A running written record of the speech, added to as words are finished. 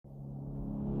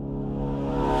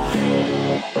Hello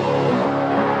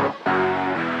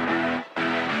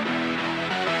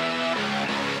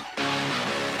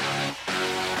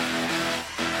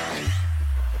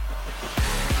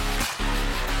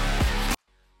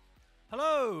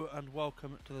and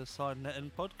welcome to the Side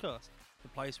Netting podcast, the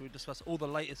place where we discuss all the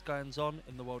latest goings on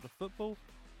in the world of football,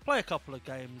 play a couple of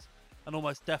games, and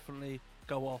almost definitely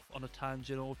go off on a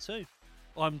tangent or two.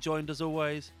 I'm joined as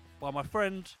always by my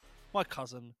friend, my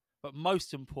cousin, but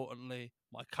most importantly,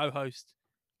 my co-host,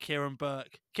 Kieran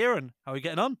Burke. Kieran, how are you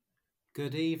getting on?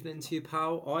 Good evening to you,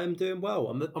 pal. I am doing well.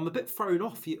 I'm a bit thrown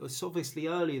off. It's obviously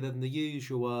earlier than the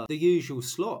usual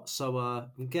slot, so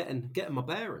I'm getting my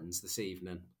bearings this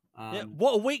evening. Yeah,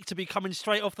 what a week to be coming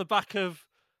straight off the back of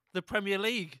the Premier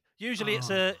League. Usually it's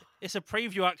a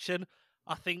preview action.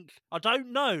 I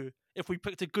don't know if we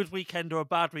picked a good weekend or a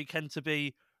bad weekend to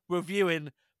be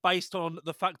reviewing based on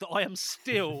the fact that I am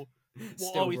still,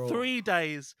 3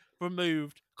 days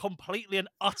removed, completely and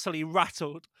utterly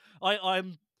rattled.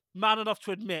 I'm man enough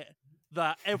to admit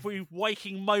that every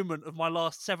waking moment of my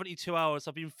last 72 hours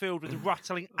have been filled with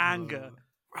rattling anger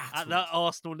at that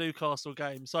Arsenal-Newcastle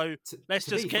game. So let's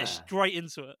just get straight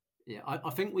into it. Yeah,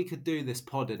 I think we could do this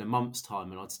pod in a month's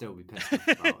time and I'd still be pissed off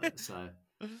about it. So,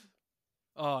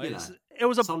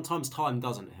 sometimes time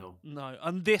doesn't heal. No,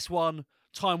 and this one,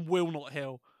 time will not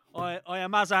heal. I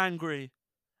am as angry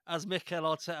as Mikel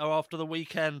Arteta after the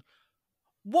weekend.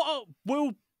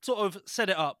 We'll sort of set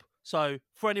it up. So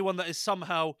for anyone that is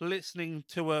somehow listening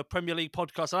to a Premier League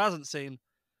podcast and hasn't seen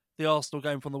the Arsenal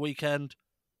game from the weekend,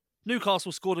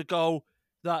 Newcastle scored a goal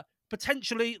that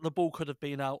potentially the ball could have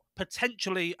been out.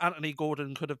 Potentially Anthony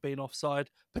Gordon could have been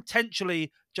offside.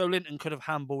 Potentially Joe Linton could have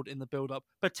handballed in the build-up.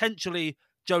 Potentially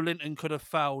Joe Linton could have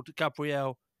fouled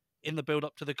Gabriel in the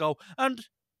build-up to the goal. And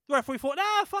the referee thought,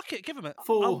 fuck it, give him it.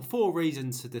 Four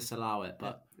reasons to disallow it,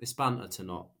 but it's banter to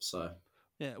not, so...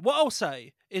 Yeah, what I'll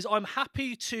say is I'm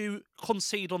happy to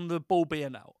concede on the ball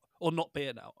being out or not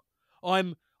being out.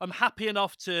 I'm happy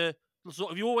enough to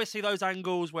sort of, you always see those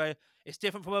angles where it's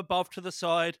different from above to the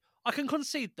side. I can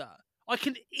concede that. I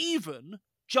can even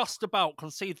just about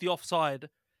concede the offside,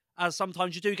 as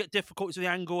sometimes you do get difficulties with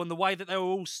the angle and the way that they were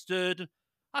all stood.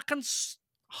 I can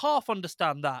half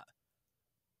understand that.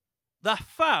 The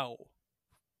foul,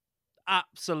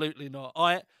 absolutely not.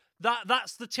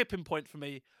 That's the tipping point for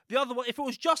me. The other one, if it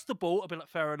was just the ball, I'd be like,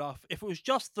 fair enough. If it was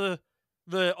just the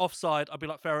offside, I'd be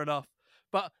like, fair enough.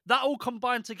 But that all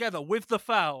combined together with the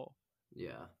foul,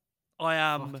 yeah, I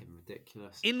am fucking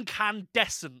ridiculous,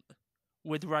 incandescent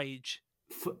with rage.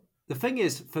 The thing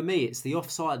is, for me, it's the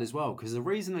offside as well, because the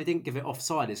reason they didn't give it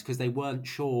offside is because they weren't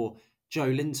sure Joe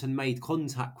Linton made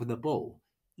contact with the ball.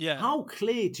 Yeah. How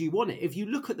clear do you want it? If you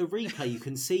look at the replay, you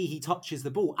can see he touches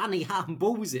the ball and he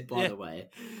handballs it, by the way,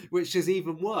 which is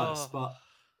even worse. But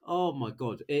oh my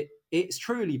God, it's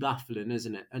truly baffling,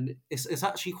 isn't it? And it's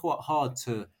actually quite hard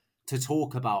to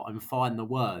talk about and find the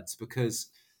words, because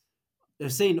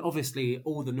they've seen obviously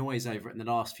all the noise over it in the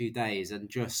last few days, and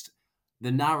just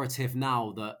the narrative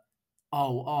now that,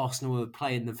 Arsenal are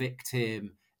playing the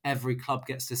victim, every club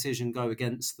gets decision go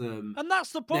against them. And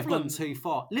that's the problem. They've gone too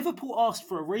far. Liverpool asked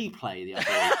for a replay the other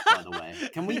week, by the way.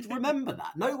 Can we remember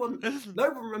that? No one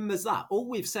remembers that. All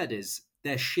we've said is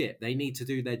they're shit. They need to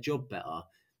do their job better.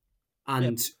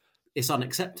 And it's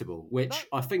unacceptable, which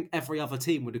I think every other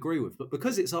team would agree with. But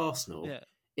because it's Arsenal,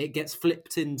 it gets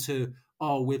flipped into,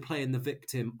 we're playing the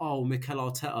victim. Mikel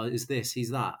Arteta is this,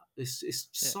 he's that. It's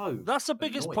so... That's the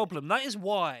biggest problem. That is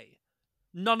why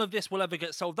none of this will ever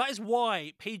get solved. That is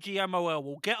why PGMOL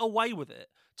will get away with it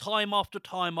time after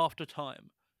time after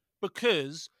time.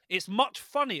 Because it's much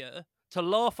funnier to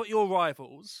laugh at your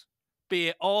rivals, be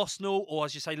it Arsenal or,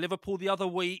 as you say, Liverpool the other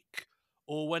week,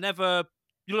 or whenever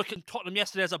you look at Tottenham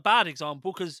yesterday as a bad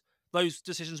example, because those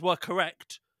decisions were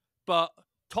correct, but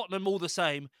Tottenham all the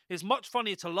same. It's much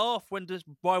funnier to laugh when the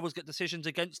rivals get decisions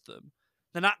against them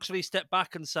than actually step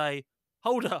back and say,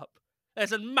 hold up,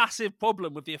 there's a massive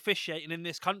problem with the officiating in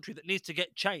this country that needs to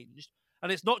get changed. And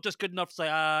it's not just good enough to say,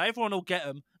 everyone will get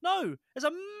them. No, there's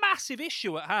a massive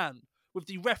issue at hand with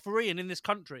the refereeing in this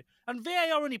country. And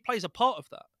VAR only plays a part of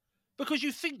that. Because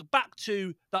you think back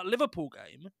to that Liverpool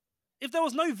game, if there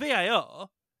was no VAR,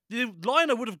 the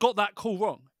liner would have got that call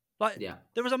wrong.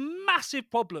 There is a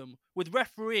massive problem with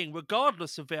refereeing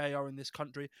regardless of VAR in this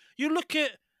country. You look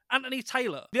at Anthony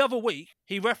Taylor. The other week,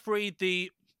 he refereed the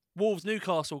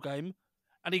Wolves-Newcastle game,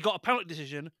 and he got a penalty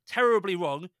decision terribly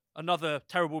wrong. Another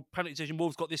terrible penalty decision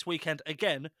Wolves got this weekend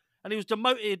again, and he was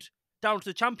demoted down to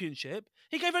the Championship.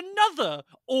 He gave another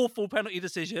awful penalty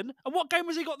decision, and what game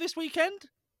has he got this weekend?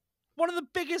 one of the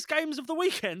biggest games of the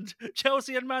weekend,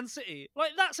 Chelsea and Man City.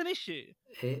 Like, that's an issue.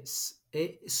 It's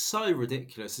so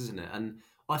ridiculous, isn't it? And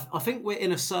I think we're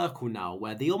in a circle now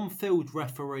where the on-field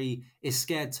referee is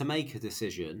scared to make a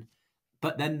decision,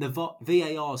 but then the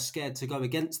VAR is scared to go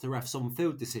against the ref's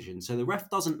on-field decision. So the ref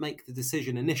doesn't make the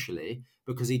decision initially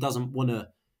because he doesn't want to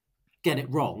get it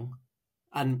wrong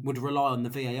and would rely on the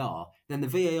VAR. Then the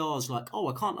VAR is like, oh,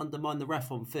 I can't undermine the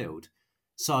ref on field.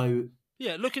 So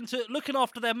yeah, looking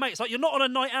after their mates. Like, you're not on a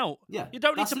night out. Yeah, you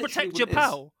don't need to protect your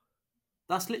pal.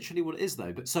 That's literally what it is,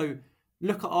 though. But so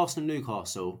look at Arsenal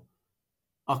Newcastle.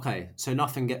 Okay, so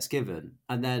nothing gets given,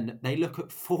 and then they look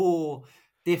at 4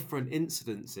 different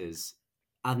incidences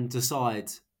and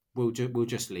decide we'll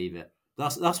just leave it.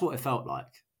 That's what it felt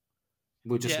like.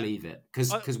 We'll just leave it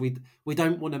because we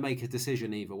don't want to make a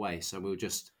decision either way, so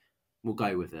we'll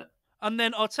go with it. And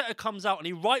then Arteta comes out and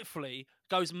he rightfully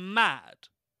goes mad.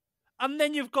 And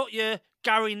then you've got your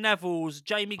Gary Neville's,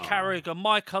 Jamie Carragher,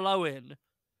 Michael Owen,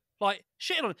 like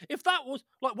shitting on him. If that was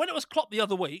like when it was Klopp the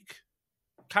other week,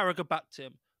 Carragher backed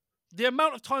him. The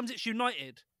amount of times it's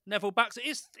United, Neville backs it.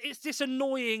 It's this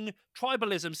annoying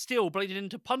tribalism still bleeding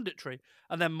into punditry.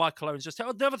 And then Michael Owen's just... The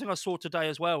other thing I saw today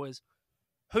as well is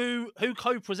who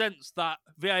co-presents that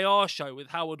VAR show with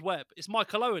Howard Webb? It's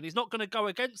Michael Owen. He's not going to go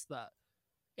against that.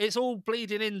 It's all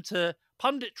bleeding into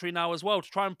punditry now as well to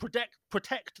try and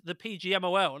protect the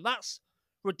PGMOL. And that's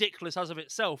ridiculous as of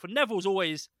itself. And Neville's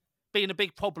always been a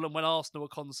big problem when Arsenal are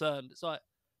concerned. It's like,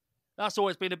 that's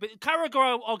always been a bit...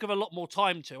 Carragher, I'll give a lot more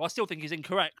time to. I still think he's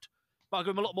incorrect, but I'll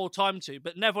give him a lot more time to.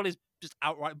 But Neville is just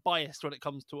outright biased when it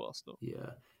comes to Arsenal.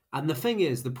 Yeah. And the thing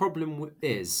is, the problem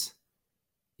is,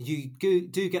 you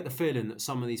do get the feeling that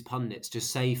some of these pundits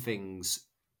just say things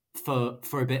for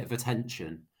a bit of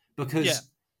attention. Because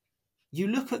you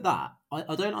look at that,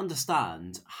 I don't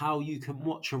understand how you can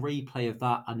watch a replay of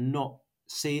that and not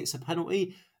see it's a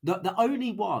penalty. The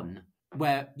only one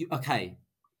where,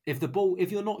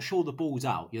 if you're not sure the ball's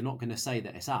out, you're not going to say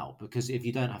that it's out, because if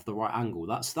you don't have the right angle,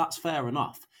 that's fair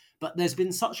enough. But there's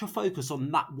been such a focus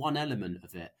on that one element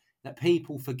of it that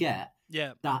people forget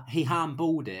that he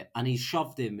handballed it and he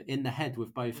shoved him in the head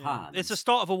with both hands. It's the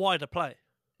start of a wider play.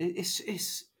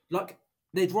 It's like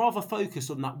they'd rather focus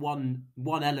on that one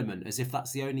element as if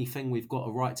that's the only thing we've got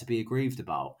a right to be aggrieved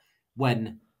about,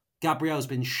 when Gabriel's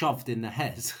been shoved in the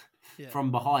head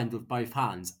from behind with both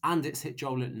hands, and it's hit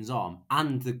Joel Linton's arm,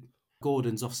 and the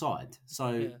Gordon's offside.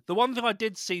 So the one thing I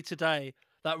did see today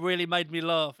that really made me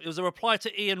laugh, it was a reply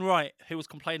to Ian Wright, who was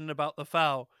complaining about the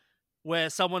foul,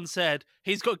 where someone said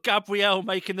he's got Gabriel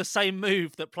making the same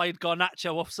move that played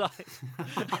Garnacho offside.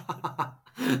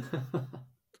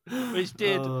 which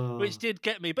did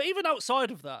get me. But even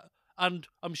outside of that, and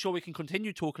I'm sure we can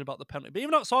continue talking about the penalty, but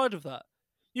even outside of that,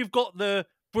 you've got the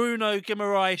Bruno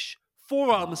Guimaraes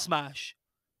forearm smash,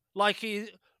 like he's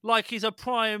a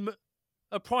prime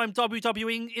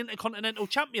WWE Intercontinental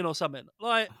Champion or something.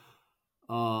 Like,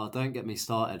 oh, don't get me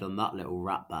started on that little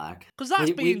rat bag, because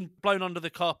that's been blown under the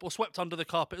carpet or swept under the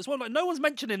carpet as well. Like, no one's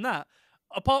mentioning that,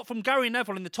 apart from Gary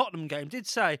Neville in the Tottenham game did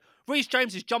say Reece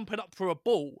James is jumping up for a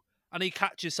ball and he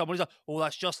catches someone. He's like, oh,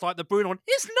 that's just like the Bruno one.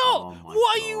 It's not. Oh,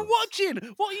 what are you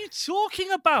watching? What are you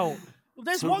talking about?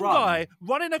 There's one guy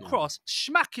running across,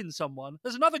 smacking someone.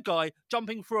 There's another guy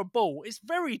jumping for a ball. It's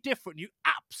very different. You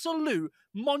absolute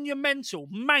monumental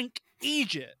mank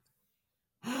Egypt.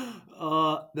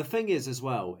 The thing is as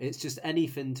well, it's just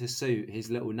anything to suit his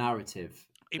little narrative.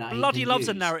 He bloody loves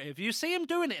a narrative. You see him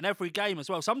doing it in every game as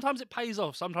well. Sometimes it pays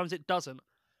off, sometimes it doesn't.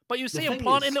 But you see him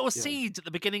planting little seeds at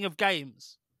the beginning of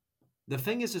games. The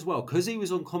thing is as well, because he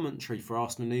was on commentary for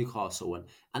Arsenal Newcastle,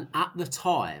 and at the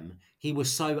time he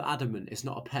was so adamant it's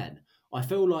not a pen. I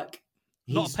feel like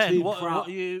he's not a pen. Too what proud...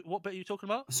 bit are you talking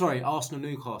about? Sorry, Arsenal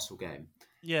Newcastle game.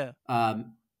 Yeah.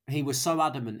 He was so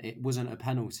adamant it wasn't a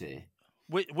penalty.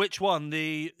 Which one?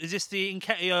 Is this the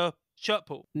Nketiah shirt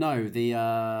pull? No, the.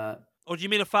 Or do you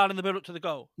mean a foul in the build-up to the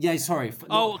goal? Yeah, sorry.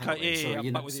 Okay, sorry,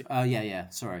 I'm back with you. Yeah,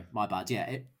 sorry, my bad.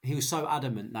 Yeah, he was so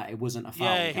adamant that it wasn't a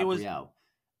foul with Gabriel,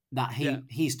 that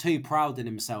he's too proud in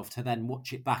himself to then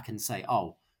watch it back and say,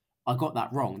 oh, I got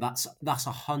that wrong. That's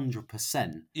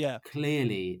 100%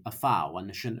 clearly a foul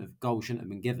and goal shouldn't have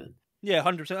been given. Yeah,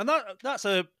 100%. And that's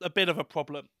a bit of a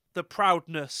problem, the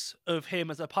proudness of him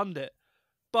as a pundit.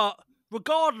 But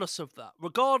regardless of that,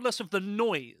 regardless of the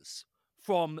noise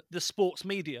from the sports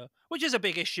media, which is a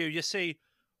big issue, you see,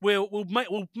 we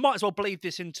might as well bleed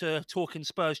this into talking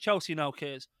Spurs Chelsea now,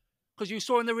 Kears, because you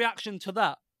saw in the reaction to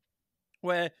that,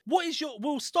 where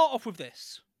we'll start off with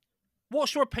this.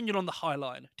 What's your opinion on the High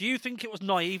Line? Do you think it was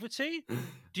naivety,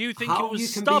 Do you think How it was you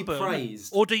can stubborn, be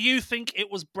praised? or do you think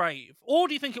it was brave, or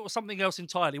do you think it was something else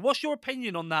entirely? What's your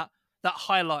opinion on that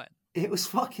highlight? It was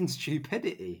fucking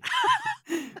stupidity.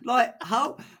 Like,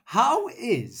 how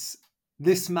is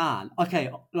this man? Okay,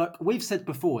 like we've said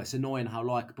before, it's annoying how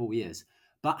likable he is,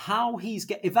 but how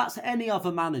if that's any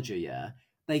other manager, yeah,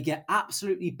 they get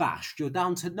absolutely bashed. You're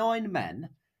down to 9 men.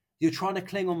 You're trying to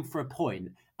cling on for a point,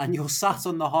 and you're sat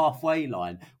on the halfway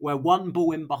line where one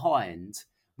ball in behind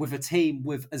with a team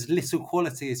with as little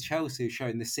quality as Chelsea has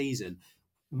shown this season,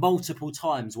 multiple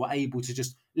times were able to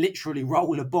just literally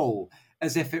roll a ball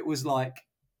as if it was like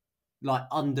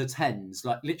under 10s,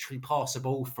 like literally pass a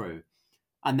ball through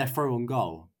and they're through on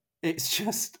goal. It's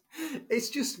just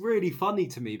really funny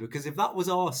to me because if that was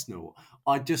Arsenal,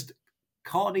 I just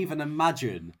can't even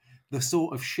imagine the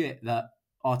sort of shit that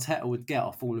Arteta would get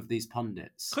off all of these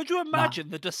pundits. Could you imagine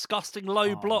the disgusting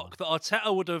low block that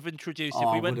Arteta would have introduced if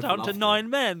we I went would have down to loved 9 it.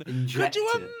 men? Inject Could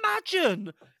you it.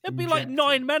 imagine? It'd be like Inject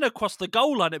 9 it. men across the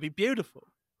goal line. It'd be beautiful.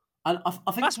 And I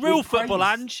think That's real football,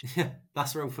 Ange. Yeah,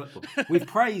 that's real football. We've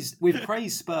praised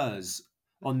Spurs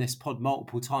on this pod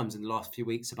multiple times in the last few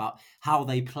weeks about how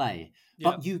they play.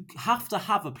 But you have to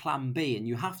have a plan B, and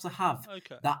you have to have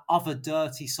that other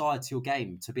dirty side to your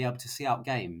game to be able to see out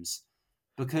games.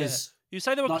 Because you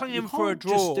say they were clinging for a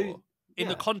draw in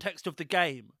the context of the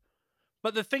game.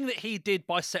 But the thing that he did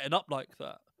by setting up like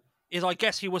that is, I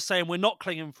guess he was saying, we're not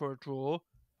clinging for a draw.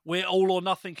 We're all or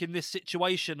nothing in this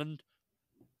situation. And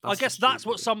I guess that's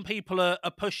what some people are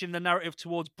pushing the narrative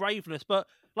towards braveness. But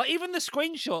like even the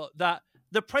screenshot that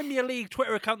the Premier League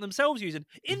Twitter account themselves using,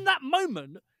 in that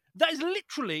moment, that is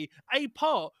literally a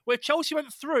part where Chelsea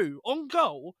went through on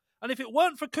goal, and if it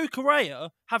weren't for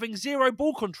Cucurella having zero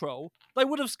ball control, they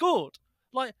would have scored.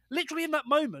 Like, literally in that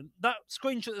moment, that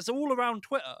screenshot that's all around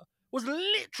Twitter was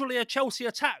literally a Chelsea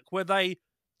attack where they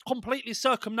completely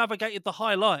circumnavigated the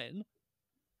high line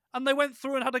and they went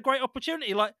through and had a great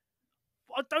opportunity. Like,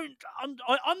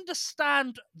 I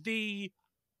understand the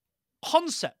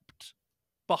concept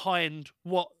behind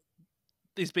what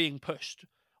is being pushed.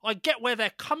 I get where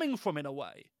they're coming from in a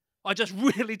way. I just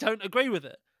really don't agree with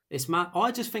it. It's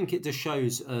I just think it just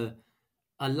shows a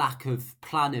lack of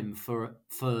planning for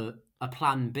a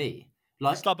plan B.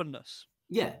 Like stubbornness.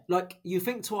 Yeah, like you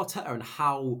think to Arteta and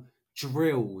how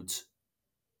drilled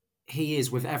he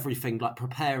is with everything, like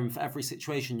preparing for every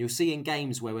situation. You'll see in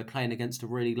games where we're playing against a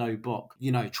really low block,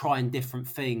 trying different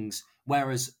things.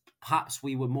 Whereas perhaps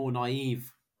we were more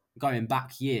naive going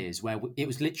back years where it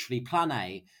was literally plan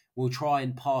A, we'll try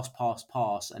and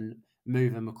pass and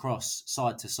move them across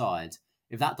side to side.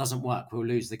 If that doesn't work, we'll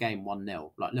lose the game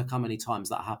 1-0. Like, look how many times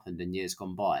that happened in years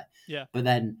gone by. Yeah. But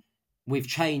then we've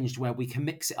changed where we can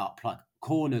mix it up. Like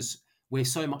corners, we're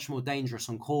so much more dangerous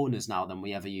on corners now than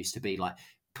we ever used to be. Like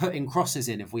putting crosses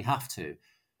in if we have to.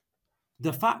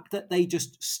 The fact that they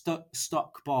just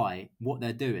stuck by what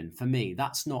they're doing, for me,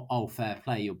 that's not, fair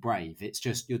play, you're brave. It's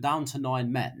just, you're down to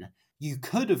 9 men. You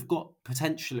could have got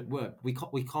potential at work. We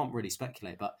can't really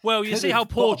speculate, but you see how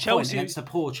poor Chelsea against a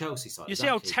poor Chelsea side. You see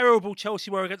how terrible Chelsea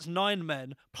were against 9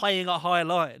 men playing a high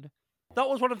line. That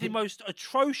was one of the most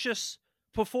atrocious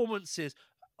performances.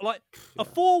 Like a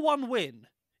 4-1 win.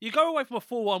 You go away from a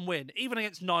 4-1 win, even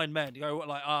against 9 men. You go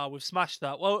like, we've smashed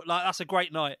that. Well, like that's a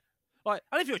great night. Like,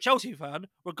 and if you're a Chelsea fan,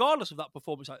 regardless of that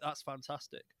performance, like that's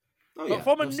fantastic. But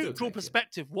from a neutral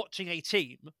perspective, watching a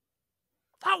team.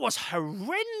 That was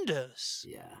horrendous.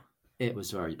 Yeah, it was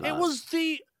very bad. It was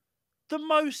the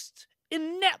most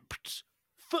inept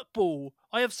football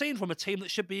I have seen from a team that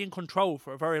should be in control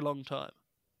for a very long time.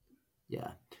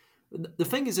 Yeah. The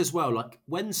thing is as well, like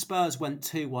when Spurs went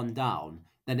 2-1 down,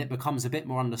 then it becomes a bit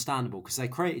more understandable because they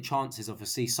created chances.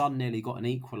 Obviously, Son nearly got an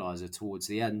equaliser towards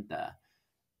the end there.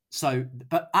 So,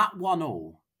 but at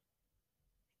 1-1,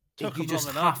 you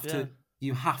just have to...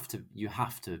 You have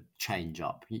to change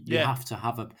up. You have to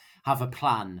have a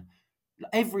plan.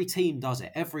 Every team does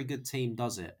it. Every good team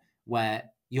does it. Where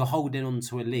you're holding on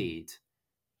to a lead.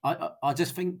 I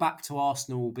just think back to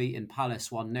Arsenal beating Palace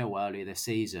 1-0 earlier this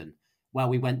season, where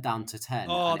we went down to 10.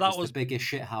 Oh, and that was the biggest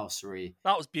shithousery.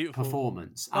 That was beautiful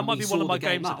Performance. That might be one of my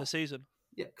games of the season.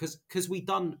 Yeah, because we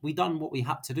done what we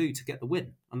had to do to get the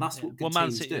win, and that's what good teams do.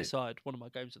 Man City aside, one of my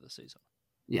games of the season.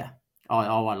 Yeah.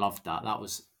 I loved that. That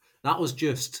was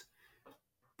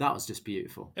just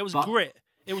beautiful. It was grit.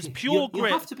 It was pure grit.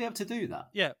 You have to be able to do that.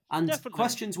 Yeah, and definitely.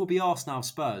 Questions will be asked now.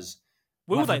 Spurs,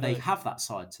 will they they have that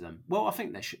side to them? Well, I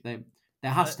think they should. There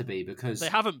has to be because they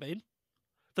haven't been.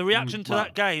 The reaction to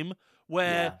that game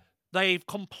where they've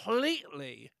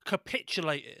completely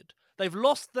capitulated. They've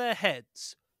lost their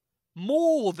heads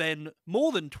more than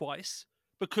twice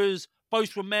because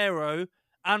both Romero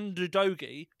and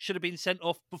Udogie should have been sent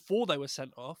off before they were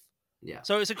sent off. Yeah.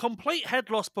 So it's a complete head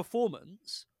loss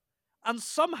performance. And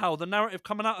somehow the narrative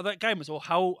coming out of that game is,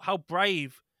 how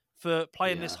brave for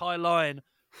playing this high line.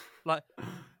 Like,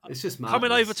 it's just madness.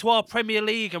 Coming over to our Premier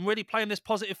League and really playing this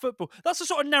positive football. That's the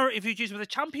sort of narrative you'd use with a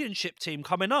championship team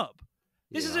coming up.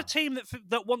 This is a team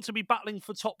that wants to be battling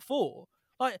for top 4.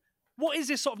 Like, what is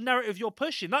this sort of narrative you're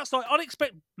pushing? That's like, I'd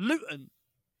expect Luton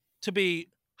to be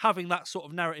having that sort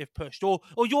of narrative pushed, or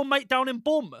your mate down in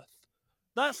Bournemouth.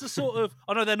 That's the sort of,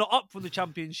 I know they're not up from the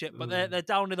championship, but they're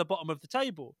down in the bottom of the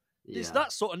table. It's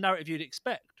that sort of narrative you'd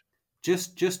expect.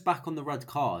 Just back on the red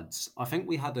cards, I think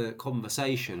we had a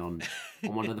conversation on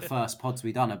one of the first pods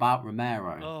we done about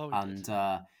Romero, and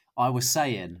I was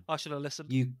saying I should have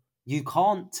listened. You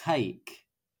can't take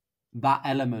that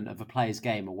element of a player's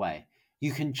game away.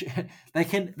 You can they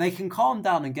can calm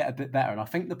down and get a bit better. And I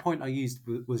think the point I used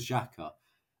was Xhaka,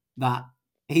 that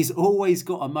he's always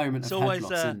got a moment of head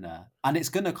loss in there, and it's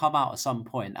going to come out at some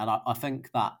point. And I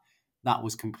think that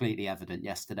was completely evident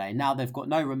yesterday. Now they've got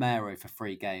no Romero for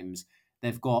 3 games.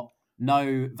 They've got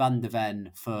no Van de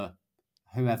Ven for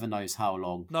whoever knows how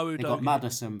long. No Udogie. They've got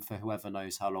Maddison for whoever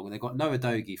knows how long. They've got no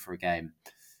Udogie for a game.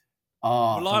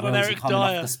 Oh, relying on Eric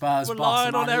Dyer. The Spurs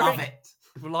bus, I love it.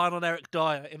 Relying on Eric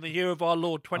Dyer in the year of our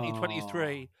Lord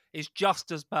 2023 is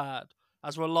just as bad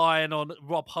as relying on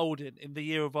Rob Holding in the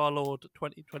year of our Lord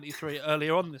 2023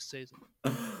 earlier on this season.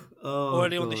 Or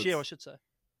earlier on this year, I should say.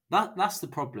 That's the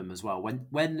problem as well.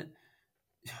 When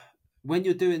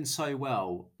you're doing so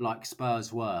well, like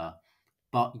Spurs were,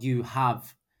 but you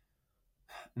have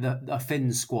a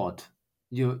thin squad,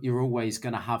 you're always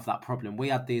going to have that problem. We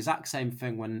had the exact same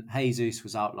thing when Jesus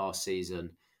was out last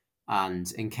season, and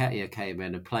Nketiah came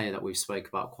in, a player that we've spoke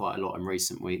about quite a lot in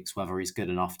recent weeks, whether he's good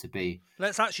enough to be.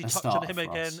 Let's actually touch on him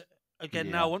again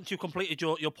now. Once you've completed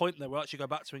your point there, we'll actually go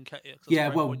back to Nketiah. Yeah,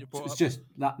 well, it's just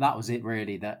that was it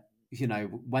really, that, you know,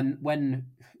 when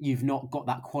you've not got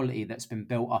that quality that's been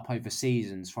built up over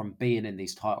seasons from being in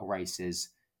these title races,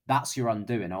 that's your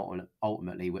undoing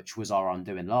ultimately, which was our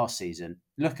undoing last season.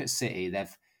 Look at City.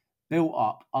 They've built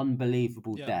up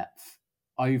unbelievable depth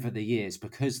over the years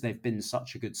because they've been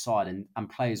such a good side, and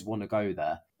players want to go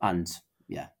there. And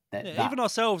even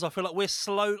ourselves, I feel like we're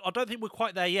slow. I don't think we're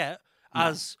quite there yet,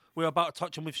 as we're about to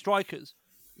touch on with strikers.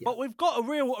 Yeah. But we've got a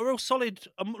real solid,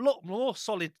 a lot more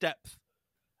solid depth.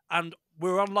 And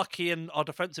we're unlucky in our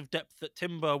defensive depth that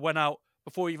Timber went out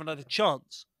before he even had a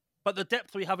chance. But the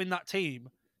depth we have in that team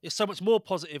is so much more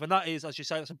positive, and that is, as you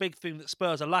say, that's a big thing that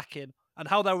Spurs are lacking. And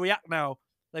how they'll react now,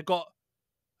 they've got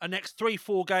a next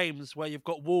 3-4 games where you've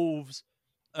got Wolves,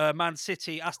 Man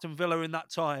City, Aston Villa in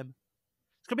that time.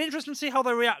 It's going to be interesting to see how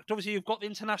they react. Obviously, you've got the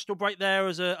international break there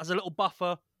as a little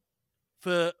buffer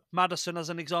for Maddison as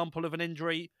an example of an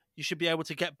injury. You should be able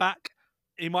to get back.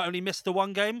 He might only miss the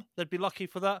 1 game. They'd be lucky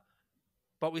for that.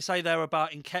 But we say there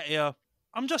about Nketiah.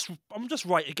 I'm just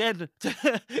right again.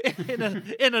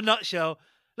 in a nutshell.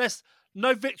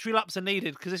 No victory laps are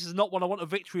needed, because this is not one I want a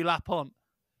victory lap on.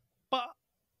 But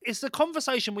it's the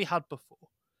conversation we had before.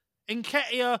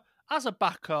 Nketiah as a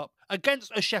backup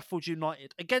against a Sheffield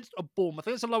United, against a Bournemouth,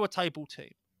 against a lower table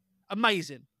team.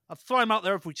 Amazing. I'd throw him out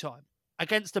there every time.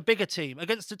 Against a bigger team,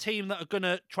 against a team that are going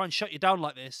to try and shut you down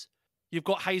like this. You've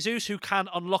got Jesus, who can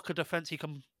unlock a defence. He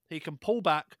can pull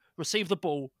back, receive the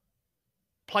ball,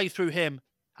 play through him,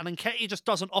 and Nketiah just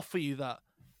doesn't offer you that.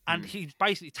 And he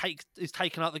basically is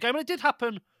taken out of the game. And it did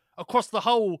happen across the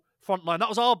whole front line. That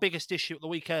was our biggest issue at the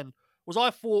weekend, was I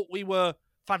thought we were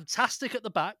fantastic at the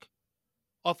back.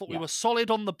 I thought we were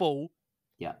solid on the ball.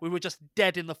 Yeah. We were just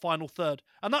dead in the final third.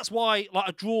 And that's why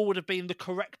a draw would have been the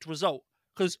correct result,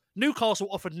 because Newcastle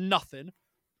offered nothing.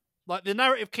 The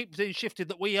narrative keeps being shifted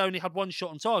that we only had 1 shot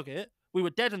on target. We were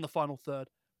dead in the final third.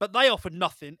 But they offered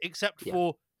nothing except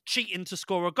for cheating to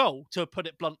score a goal, to put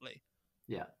it bluntly.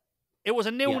 Yeah. It was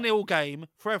a 0-0 game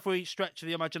for every stretch of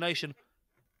the imagination.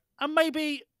 And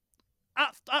maybe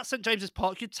at St James's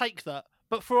Park, you'd take that.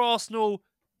 But for Arsenal,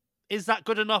 is that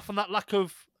good enough? And that lack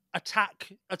of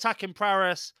attacking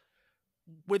prowess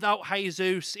without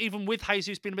Jesus, even with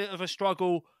Jesus being a bit of a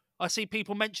struggle. I see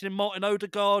people mentioning Martin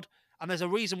Odegaard, and there's a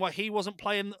reason why he wasn't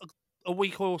playing a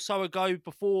week or so ago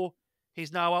before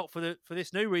he's now out for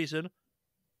this new reason.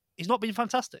 He's not been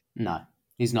fantastic. No,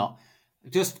 he's not.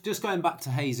 Just going back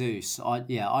to Jesus,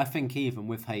 I think even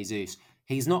with Jesus,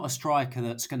 he's not a striker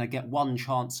that's going to get 1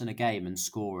 chance in a game and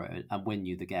score it and win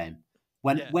you the game.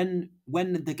 When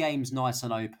the game's nice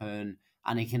and open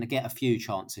and he can get a few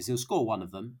chances, he'll score 1 of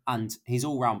them. And his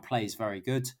all-round play is very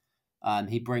good.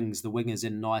 He brings the wingers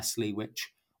in nicely,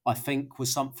 which I think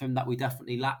was something that we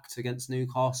definitely lacked against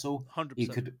Newcastle. 100%. You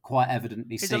could quite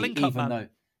evidently He's see, a link-up even man. though,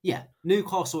 yeah,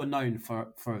 Newcastle are known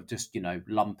for just,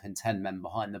 lumping 10 men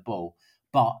behind the ball.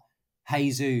 But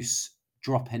Jesus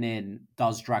dropping in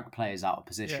does drag players out of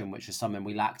position, which is something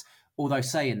we lacked. Although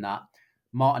saying that,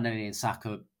 Martinelli and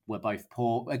Saka were both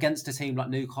poor. Against a team like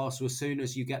Newcastle, as soon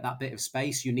as you get that bit of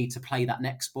space, you need to play that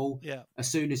next ball. Yeah. As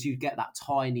soon as you get that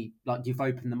tiny, like you've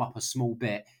opened them up a small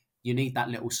bit, you need that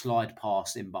little slide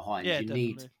pass in behind. Yeah,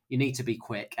 you need to be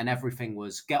quick, and everything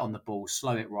was get on the ball,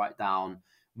 slow it right down,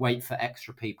 wait for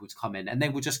extra people to come in, and they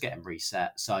were just getting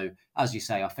reset. So, as you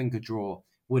say, I think a draw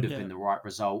would have been the right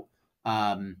result.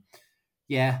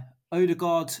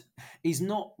 Odegaard, he's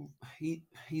not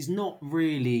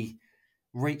really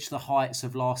reached the heights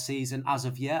of last season as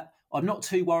of yet. I'm not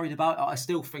too worried about it. I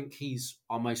still think he's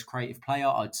our most creative player.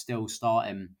 I'd still start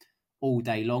him all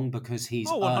day long because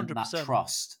he's earned that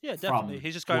trust definitely. from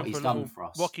He's just going what for he's a done for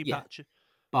us. rocky patch.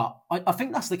 But I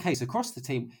think that's the case across the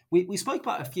team. We spoke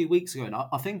about it a few weeks ago, and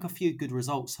I think a few good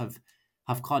results have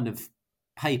kind of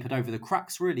papered over the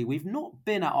cracks, really. We've not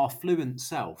been at our fluent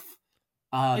self.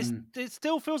 It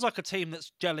still feels like a team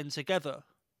that's gelling together.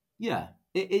 Yeah,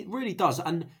 it really does.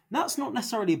 And that's not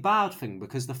necessarily a bad thing,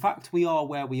 because the fact we are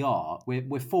where we are,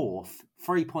 we're fourth,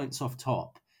 3 points off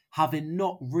top, having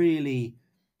not really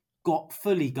got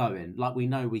fully going like we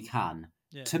know we can.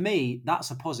 Yeah. To me,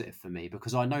 that's a positive for me,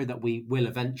 because I know that we will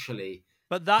eventually,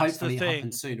 but that's hopefully the thing.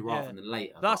 Happen sooner rather than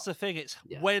later. That's the thing. It's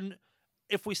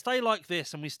if we stay like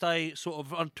this and we stay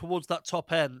sort of towards that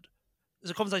top end,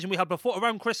 there's a conversation we had before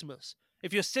around Christmas.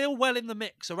 If you're still well in the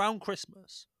mix around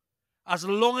Christmas, as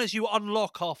long as you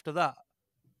unlock after that,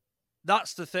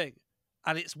 that's the thing.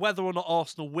 And it's whether or not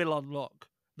Arsenal will unlock.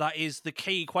 That is the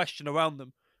key question around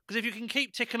them. Because if you can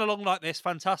keep ticking along like this,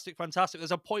 fantastic.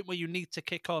 There's a point where you need to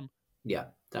kick on. Yeah,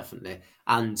 definitely.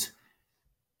 And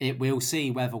we'll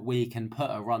see whether we can put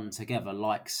a run together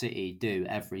like City do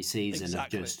every season of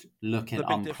just looking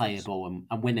unplayable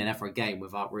and winning every game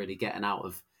without really getting out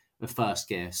of the first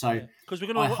gear. So because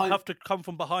we're going to have to come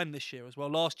from behind this year as well.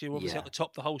 Last year, obviously at the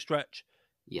top the whole stretch.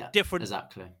 Yeah, different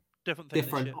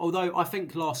thing. Although I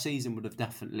think last season would have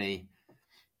definitely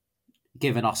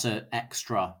given us an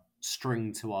extra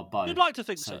string to our bow. You'd like to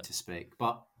think so to speak,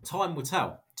 but time will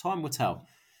tell.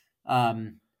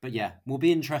 But yeah, will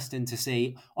be interesting to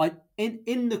see.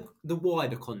 In the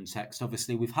wider context,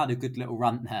 obviously we've had a good little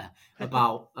rant there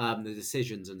about the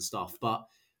decisions and stuff, but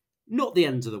not the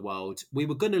end of the world. We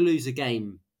were going to lose a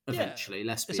game eventually.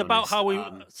 Let's be honest. It's about how we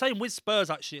same with Spurs.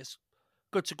 Actually, it's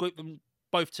good to group them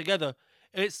both together.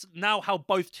 It's now how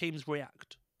both teams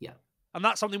react. Yeah, and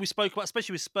that's something we spoke about,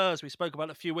 especially with Spurs. We spoke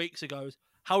about a few weeks ago.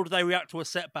 How do they react to a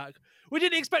setback? We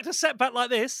didn't expect a setback like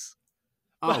this.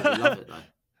 Oh, we love it though.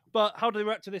 But how do they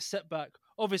react to this setback?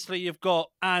 Obviously, you've got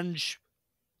Ange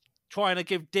trying to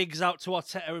give digs out to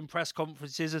Arteta in press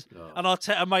conferences, and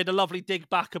Arteta made a lovely dig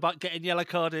back about getting yellow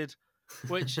carded,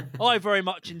 which I very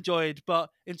much enjoyed. But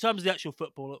in terms of the actual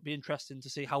football, it'll be interesting to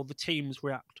see how the teams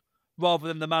react rather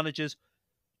than the managers.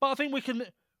 But I think we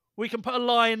can put a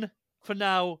line for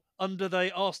now under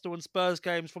the Arsenal and Spurs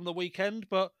games from the weekend.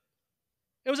 But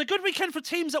it was a good weekend for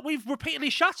teams that we've repeatedly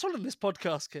shat on in this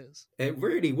podcast, Kiz. It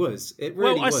really was.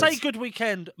 I say good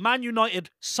weekend. Man United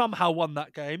somehow won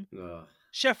that game.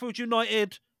 Sheffield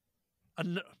United,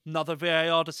 another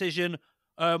VAR decision.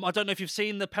 I don't know if you've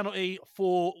seen the penalty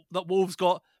that Wolves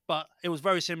got, but it was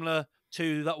very similar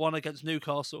to that one against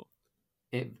Newcastle.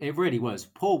 It really was.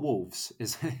 Poor Wolves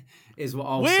is what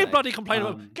I'll say. We're bloody complaining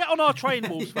about. Get on our train,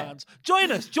 Wolves fans.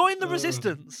 Join us. Join the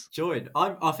resistance. Join.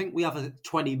 I think we have a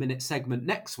 20-minute segment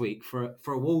next week for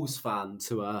a Wolves fan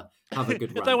to have a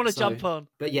good run. If they want to jump on.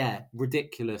 But yeah,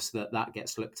 ridiculous that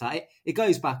gets looked at. It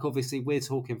goes back, obviously, we're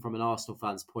talking from an Arsenal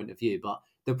fan's point of view, but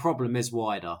the problem is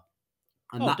wider.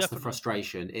 And that's definitely the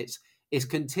frustration. It's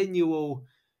continual.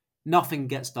 Nothing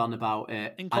gets done about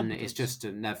it, and it's just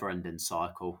a never-ending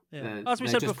cycle. Yeah. As we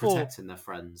said before, protecting their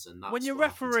friends, and that's when your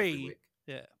referee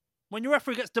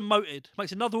gets demoted,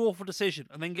 makes another awful decision,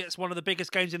 and then gets one of the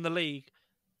biggest games in the league,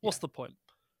 what's the point?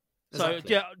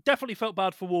 Exactly. So definitely felt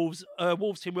bad for Wolves.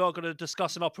 Wolves team we are going to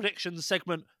discuss in our predictions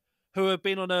segment, who have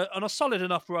been on a solid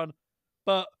enough run,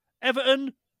 but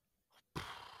Everton.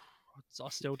 I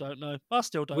still don't know.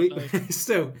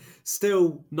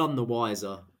 Still none the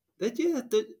wiser.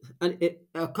 And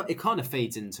it kind of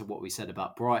feeds into what we said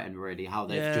about Brighton, really, how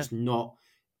they're just not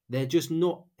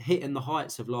hitting the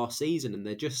heights of last season, and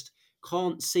they just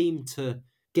can't seem to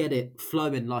get it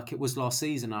flowing like it was last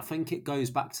season. I think it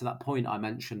goes back to that point I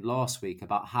mentioned last week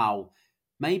about how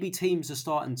maybe teams are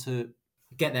starting to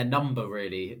get their number,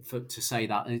 really, to say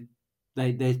that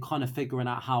they're kind of figuring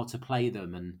out how to play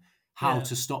them and how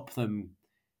to stop them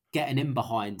getting in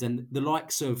behind. And the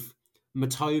likes of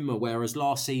Matoma, whereas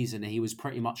last season he was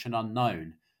pretty much an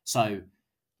unknown. So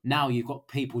now you've got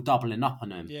people doubling up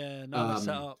on him. Yeah, now they're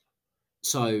set up.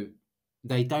 So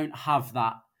they don't have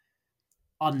that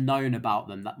unknown about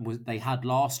them that they had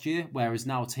last year, whereas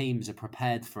now teams are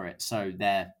prepared for it. So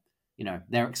they're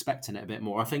expecting it a bit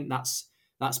more. I think that's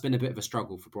been a bit of a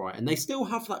struggle for Brighton. They still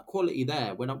have that quality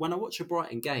there. When I watch a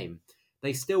Brighton game,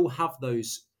 they still have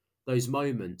those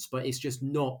moments, but it's just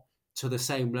not to the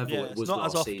same level it was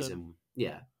last season.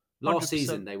 Yeah. Last 100%.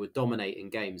 Season they were dominating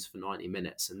games for 90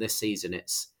 minutes, and this season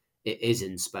it is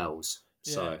in spells.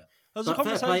 So but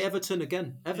fair play Everton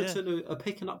again. Everton are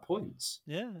picking up points.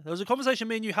 Yeah. There was a conversation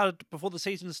me and you had before the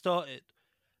season started,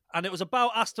 and it was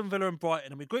about Aston Villa and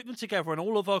Brighton, and we grouped them together in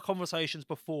all of our conversations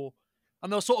before.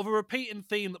 And there was sort of a repeating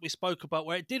theme that we spoke about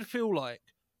where it did feel like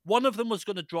one of them was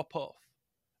going to drop off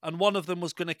and one of them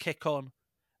was going to kick on.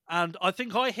 And I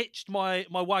think I hitched my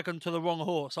wagon to the wrong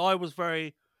horse. I was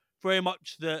very, very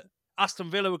much that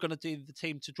Aston Villa were going to do the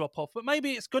team to drop off. But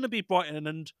maybe it's going to be Brighton,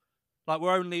 and like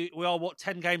we are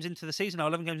 10 games into the season now,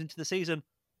 11 games into the season.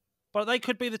 But they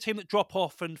could be the team that drop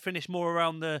off and finish more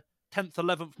around the 10th,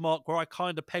 11th mark where I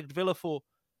kind of pegged Villa for.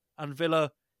 And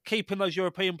Villa keeping those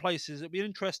European places. It'd be an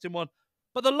interesting one.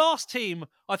 But the last team,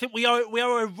 I think we owe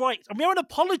a right, and we owe an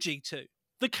apology to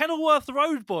the Kenilworth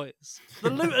Road boys, the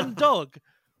Luton Dog.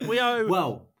 We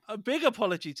owe a big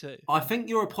apology to. I think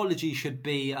your apology should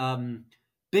be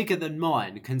bigger than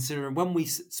mine, considering when we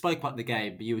spoke about the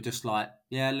game, you were just like,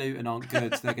 yeah, Luton aren't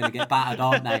good, they're going to get battered,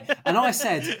 aren't they? And I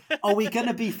said, are we going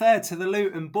to be fair to the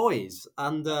Luton boys?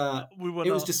 And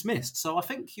it was dismissed. So I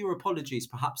think your apology is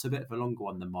perhaps a bit of a longer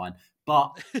one than mine,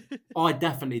 but I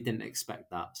definitely didn't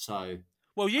expect that. So...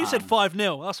 Well, you said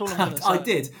 5-0. That's all I'm going to say. I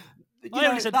did. I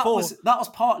only said 4. That was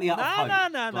partly out of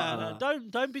hope. No.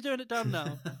 Don't be doing it down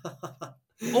now.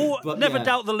 Never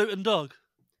doubt the Luton Dog.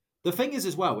 The thing is,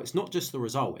 as well, it's not just the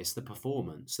result; it's the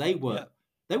performance. They were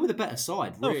the better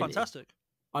side. Really, they were fantastic.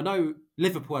 I know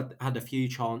Liverpool had a few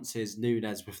chances.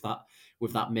 Nunes with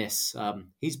that miss.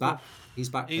 He's back. He's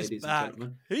back, ladies and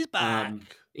gentlemen. He's back.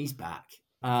 He's back.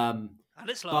 And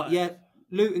it's like, but yeah,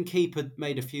 Luton keeper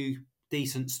made a few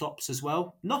decent stops as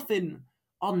well. Nothing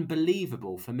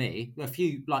unbelievable for me. A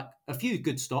few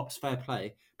good stops, fair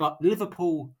play. But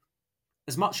Liverpool,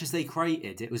 as much as they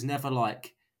created, it was never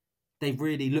like they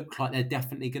really looked like they're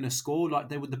definitely going to score. Like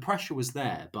the pressure was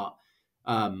there, but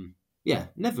they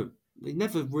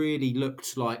never really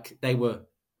looked like they were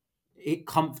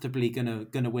comfortably going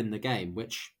to win the game,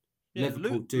 which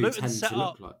Liverpool Luton tend to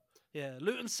look like. Yeah,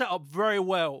 Luton set up very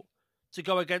well to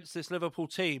go against this Liverpool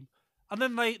team. And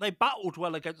then they battled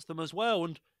well against them as well,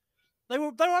 and they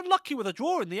were unlucky with a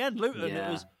draw in the end. Luton,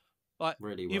 it was like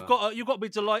really you've got to be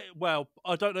delighted. Well,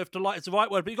 I don't know if delighted is the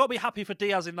right word, but you've got to be happy for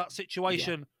Diaz in that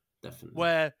situation, definitely.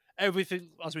 Where everything,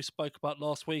 as we spoke about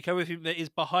last week, everything that is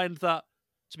behind that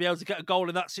to be able to get a goal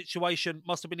in that situation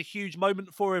must have been a huge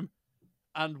moment for him,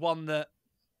 and one that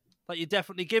you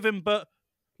definitely give him. But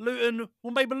Luton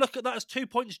will maybe look at that as 2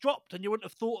 points dropped, and you wouldn't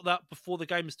have thought that before the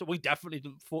game started. We definitely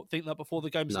didn't think that before the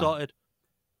game started.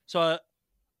 So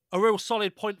a real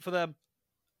solid point for them.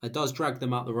 It does drag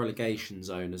them out the relegation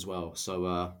zone as well. So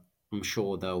I'm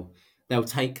sure they'll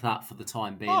take that for the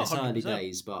time being. It's 100%. Early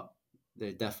days, but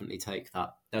they definitely take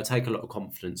that. They'll take a lot of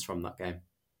confidence from that game.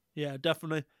 Yeah,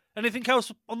 definitely. Anything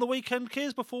else on the weekend,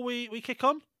 Kiers, before we kick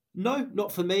on? No,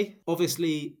 not for me.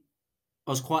 Obviously,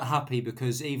 I was quite happy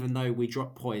because even though we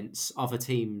dropped points, other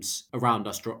teams around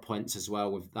us dropped points as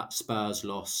well with that Spurs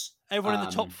loss. Everyone in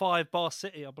the top 5, bar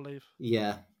City, I believe.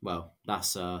 Yeah, well,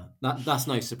 that's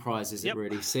no surprise, is it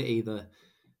really? City,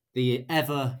 the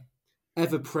ever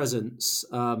presence.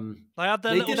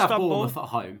 They did have Bournemouth at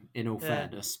home, in all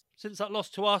fairness. Since that loss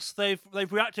to us, they've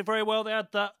reacted very well. They had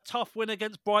that tough win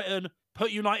against Brighton,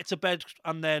 put United to bed,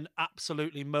 and then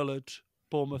absolutely mullered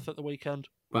Bournemouth at the weekend.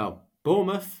 Well,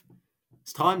 Bournemouth,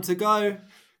 it's time to go.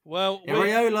 Well,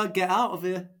 Areola, get out of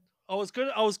here. I was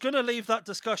gonna leave that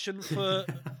discussion for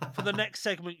the next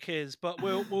segment, Kiers, but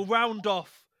we'll round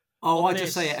off. Oh, I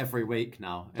just say it every week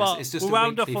now. It's just we'll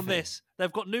round off on thing. this.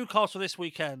 They've got Newcastle this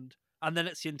weekend, and then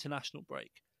it's the international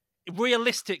break.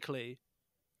 Realistically,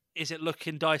 is it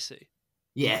looking dicey?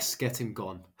 Yes, get him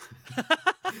gone.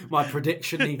 My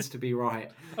prediction needs to be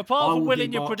right. Apart from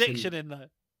winning your prediction in though,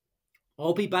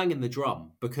 I'll be banging the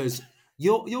drum because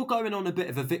you're going on a bit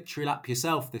of a victory lap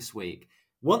yourself this week.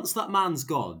 Once that man's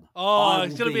gone,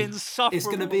 it's going to be insufferable. It's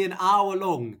going to be an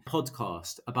hour-long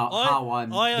podcast about how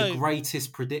I'm the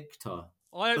greatest predictor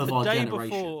of our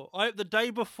generation. I hope the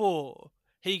day before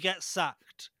he gets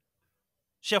sacked,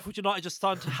 Sheffield United just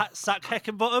starting to sack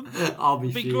Heckingbottom. I'll be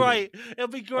It'd be fuming. great. It'll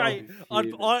be great.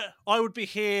 I would be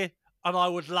here and I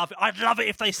would love it. I'd love it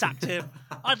if they sacked him.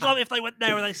 I'd love it if they went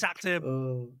there and they sacked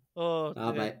him.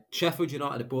 Mate. Sheffield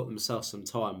United have bought themselves some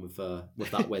time with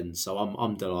that win, so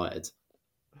I'm delighted.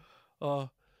 So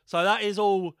that is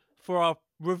all for our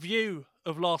review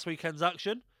of last weekend's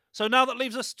action. So now that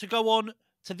leaves us to go on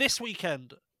to this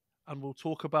weekend, and we'll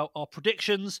talk about our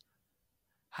predictions,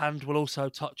 and we'll also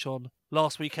touch on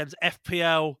last weekend's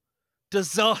FPL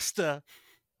disaster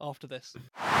after this.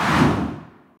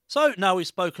 So now we've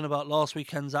spoken about last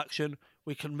weekend's action,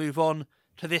 we can move on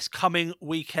to this coming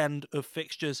weekend of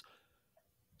fixtures.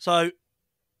 So,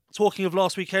 talking of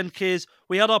last weekend, Kiers,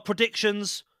 we had our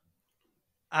predictions,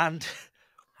 and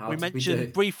we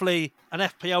mentioned briefly an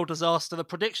FPL disaster. The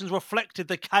predictions reflected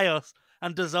the chaos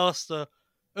and disaster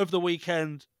of the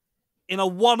weekend in a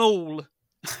 1-1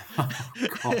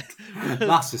 God,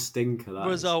 that's a stinker. That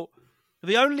result.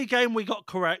 The only game we got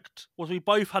correct was we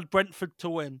both had Brentford to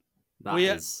win. We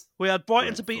had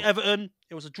Brighton to beat Everton.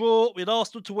 It was a draw. We had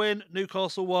Arsenal to win.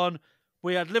 Newcastle won.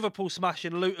 We had Liverpool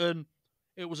smashing Luton.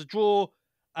 It was a draw.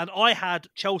 And I had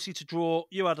Chelsea to draw.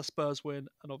 You had a Spurs win.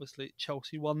 And obviously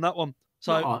Chelsea won that one.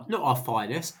 So not our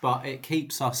finest, but it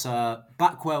keeps us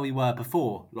back where we were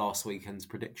before last weekend's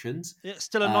predictions. It's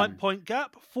still a 9-point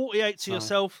gap. 48 to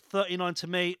yourself, 39 to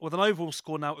me, with an overall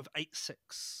score now of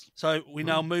 8-6. So we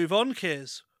now move on,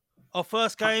 Kiers. Our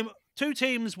first game, two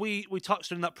teams we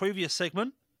touched on in that previous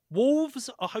segment. Wolves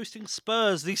are hosting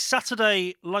Spurs, the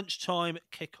Saturday lunchtime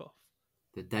kickoff.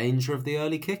 The danger of the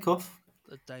early kickoff.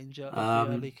 The danger of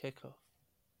the early kickoff.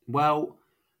 Well,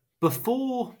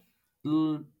 before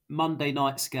Monday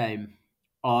night's game,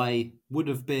 I would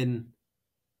have been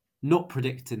not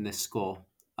predicting this score.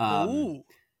 But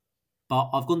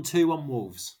I've gone 2-1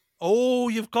 Wolves. Oh,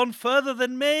 you've gone further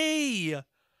than me.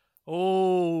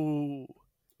 Oh.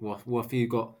 What have you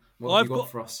got? What have you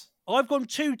got for us? I've gone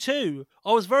 2-2.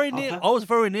 I was very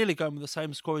nearly going with the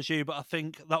same score as you, but I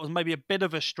think that was maybe a bit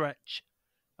of a stretch.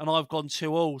 And I've gone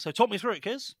 2-2. So talk me through it,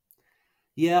 Kiz.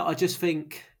 Yeah, I just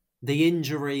think the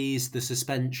injuries, the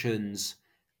suspensions,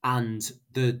 and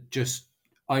the just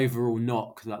overall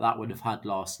knock that would have had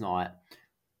last night,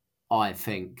 I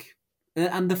think.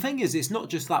 And the thing is, it's not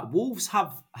just that. Wolves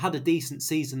have had a decent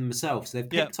season themselves. They've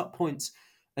picked up points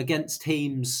against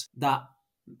teams that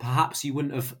perhaps you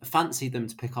wouldn't have fancied them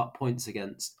to pick up points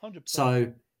against. 100%.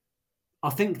 So I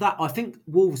think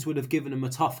Wolves would have given them a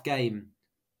tough game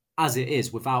as it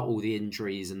is without all the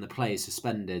injuries and the players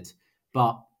suspended.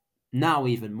 But now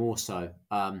even more so.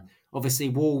 Obviously,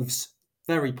 Wolves,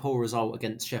 very poor result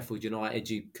against Sheffield United.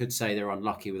 You could say they're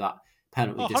unlucky with that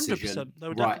penalty decision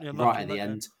right at the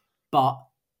end. But,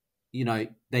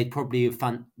 they'd probably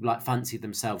have fancied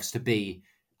themselves to be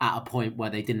at a point where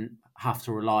they didn't have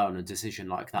to rely on a decision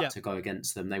like that to go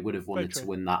against them. They would have wanted to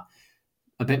win that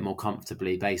a bit more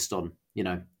comfortably based on,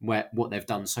 what they've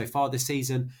done so far this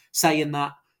season. Saying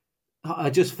that,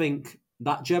 I just think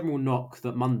that general knock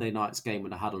that Monday night's game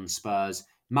would have had on Spurs,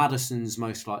 Maddison's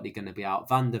most likely going to be out,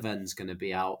 Van der Ven's going to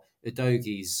be out,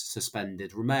 Udogie's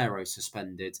suspended, Romero's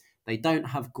suspended. They don't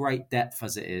have great depth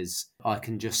as it is. I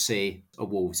can just see a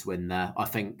Wolves win there. I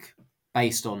think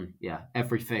based on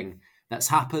everything that's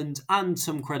happened, and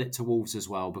some credit to Wolves as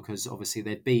well, because obviously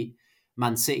they beat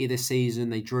Man City this season.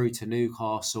 They drew to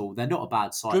Newcastle. They're not a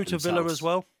bad side. Drew to Villa as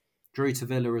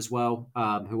well.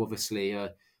 Who obviously are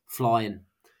flying.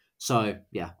 So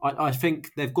I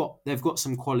think they've got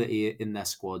some quality in their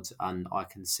squad, and I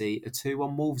can see a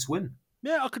 2-1 Wolves win.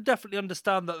 Yeah, I could definitely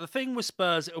understand that. The thing with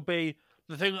Spurs, it'll be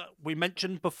the thing that we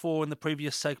mentioned before in the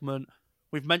previous segment,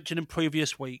 we've mentioned in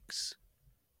previous weeks,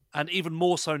 and even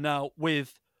more so now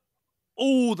with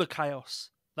all the chaos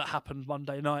that happened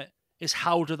Monday night, is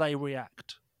how do they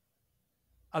react?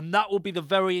 And that will be the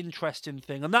very interesting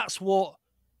thing. And that's what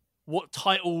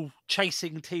title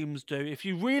chasing teams do. If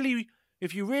you really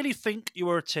think you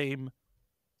are a team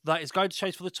that is going to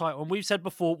chase for the title, and we've said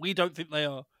before, we don't think they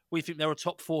are. We think they're a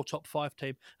top 4, top 5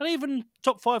 team. And even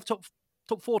top 4,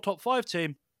 top 5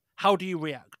 team, how do you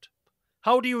react?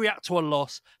 How do you react to a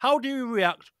loss? How do you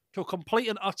react to a complete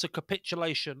and utter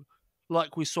capitulation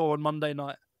like we saw on Monday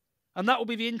night? And that will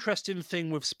be the interesting thing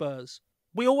with Spurs.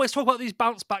 We always talk about these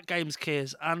bounce-back games,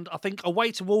 Kiers, and I think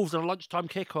away to Wolves on a lunchtime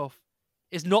kickoff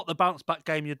is not the bounce-back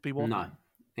game you'd be wanting. No,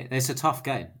 it's a tough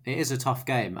game. It is a tough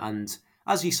game. And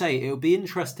as you say, it'll be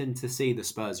interesting to see the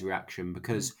Spurs' reaction,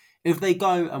 because if they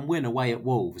go and win away at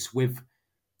Wolves with,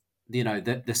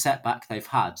 the setback they've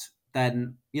had,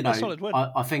 then,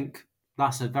 I think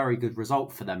that's a very good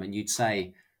result for them. And you'd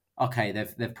say, okay,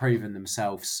 they've proven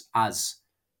themselves as,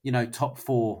 top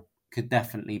 4 could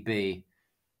definitely be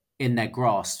in their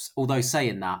grasps. Although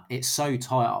saying that, it's so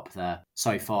tight up there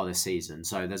so far this season.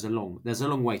 So there's a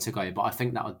long way to go. But I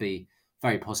think that would be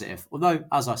very positive. Although,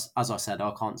 as I said,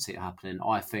 I can't see it happening.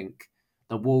 I think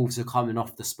the Wolves are coming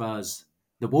off the Spurs.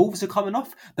 The Wolves are coming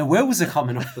off? The wheels are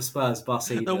coming off the Spurs bus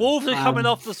even. The Wolves are coming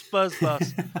off the Spurs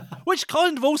bus. Which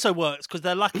kind of also works because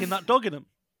they're lacking that dog in them.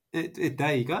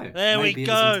 There you go. There Maybe we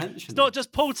go. It's not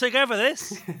just pulled together,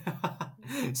 this.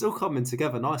 It's all coming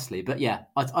together nicely. But yeah,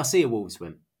 I see a Wolves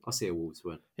win.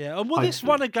 Yeah, and this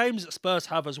run of games that Spurs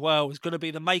have as well is going to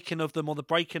be the making of them or the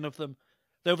breaking of them.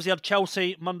 They obviously had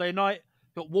Chelsea Monday night,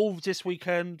 got Wolves this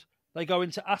weekend. They go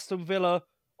into Aston Villa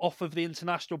off of the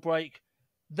international break,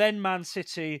 then Man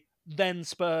City, then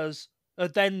Spurs,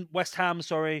 then West Ham,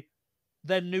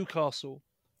 then Newcastle.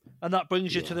 And that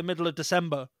brings you to the middle of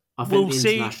December. I think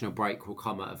the international break will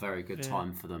come at a very good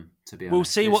time for them, to be honest. We'll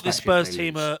see what the Spurs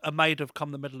team are made of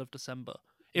come the middle of December.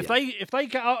 If they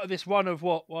get out of this run of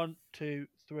what? 1, 2,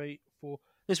 3, 4.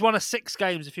 This run of 6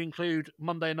 games if you include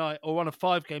Monday night, or run of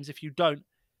 5 games if you don't.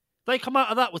 They come out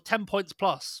of that with 10 points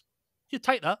plus. You'd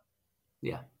take that.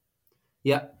 Yeah.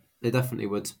 Yeah, they definitely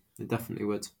would.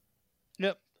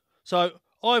 Yep. So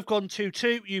I've gone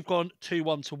 2-2. You've gone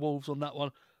 2-1 to Wolves on that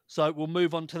one. So we'll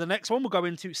move on to the next one. We'll go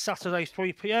into Saturday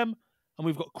 3 p.m. and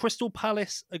we've got Crystal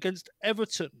Palace against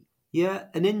Everton. Yeah,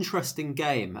 an interesting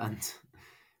game. And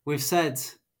we've said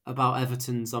about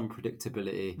Everton's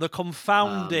unpredictability. The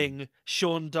confounding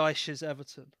Sean Dyche's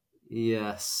Everton.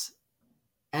 Yes.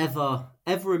 Ever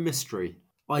a mystery.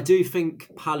 I do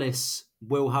think Palace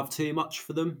will have too much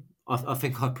for them. I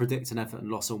think I predict an Everton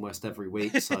loss almost every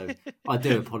week, so I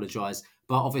do apologise.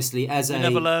 But obviously,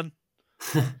 never learn.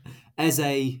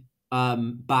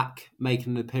 Back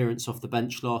making an appearance off the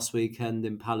bench last weekend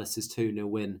in Palace's 2-0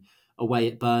 win away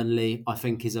at Burnley, I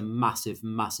think is a massive,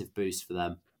 massive boost for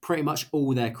them. Pretty much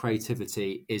all their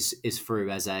creativity is through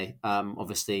Eze.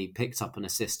 Obviously, picked up an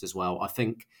assist as well. I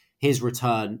think his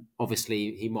return,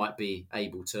 obviously, he might be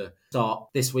able to start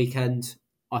this weekend.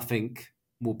 I think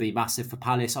will be massive for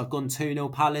Palace. I've gone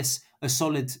 2-0 Palace, a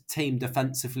solid team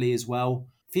defensively as well.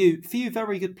 Few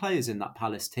very good players in that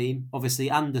Palace team.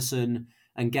 Obviously, Anderson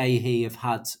and Gahey have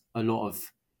had a lot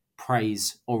of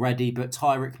praise already, but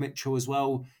Tyrick Mitchell as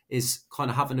well is kind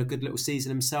of having a good little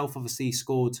season himself. Obviously, he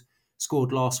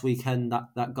scored last weekend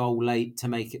that goal late to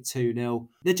make it 2-0.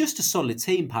 They're just a solid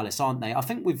team, Palace, aren't they? I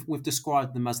think we've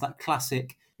described them as that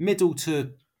classic middle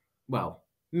to, well,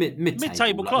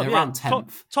 mid-table club, like around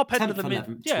 10th. Top end 10th, of the mid.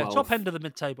 11th, Yeah, 12th. top end of the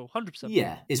mid-table, 100%.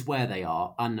 Yeah, is where they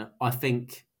are. And I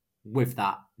think with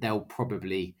that, they'll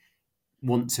probably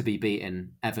want to be beating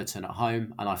Everton at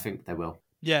home, and I think they will.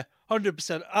 Yeah,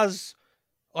 100%. As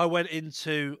I went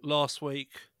into last week,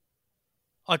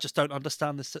 I just don't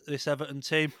understand this Everton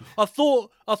team. I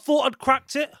thought I'd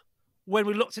cracked it when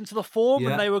we looked into the form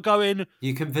and they were going...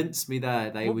 You convinced me there.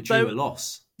 They were due a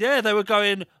loss. Yeah, they were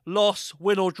going loss,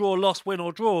 win or draw, loss, win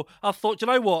or draw. I thought, you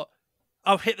know what?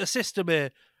 I've hit the system here.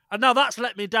 And now that's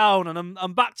let me down, and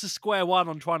I'm back to square one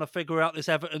on trying to figure out this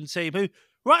Everton team, who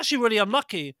were actually really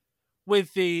unlucky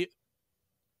with the...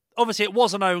 Obviously, it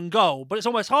was an own goal, but it's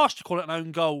almost harsh to call it an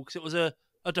own goal because it was a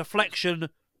deflection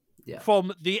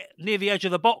from near the edge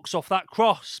of the box off that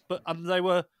cross. And they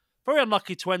were very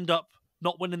unlucky to end up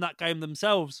not winning that game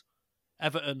themselves,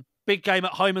 Everton. Big game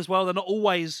at home as well. They're not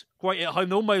always great at home.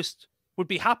 They almost would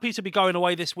be happy to be going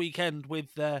away this weekend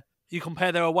with you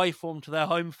compare their away form to their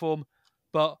home form.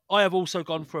 But I have also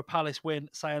gone for a Palace win,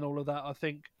 saying all of that. I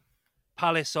think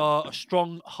Palace are a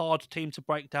strong, hard team to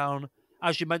break down.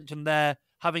 As you mentioned there,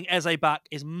 having Eze back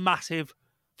is massive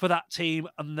for that team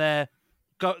and their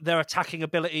attacking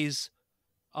abilities.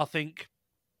 I think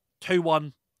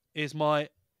 2-1 is my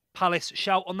Palace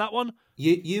shout on that one.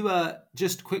 You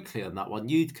just quickly on that one,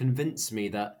 you'd convinced me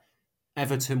that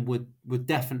Everton would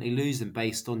definitely lose them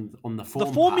based on the form.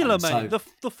 The formula, pattern. mate. So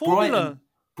the formula.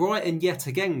 Brighton yet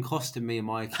again costing me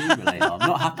my accumulator. I'm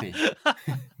not happy.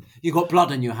 You got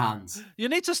blood in your hands. You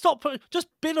need to stop. Just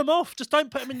bin them off. Just don't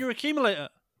put them in your accumulator.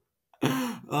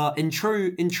 In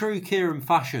true Kieran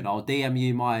fashion, I'll DM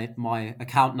you my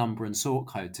account number and sort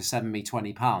code to send me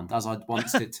 £20, as I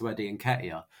once did to Eddie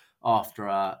Nketiah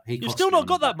after he. You've still not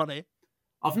got that money.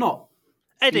 I've not.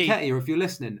 Eddie, Nketiah, if you're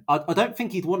listening, I don't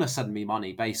think he'd want to send me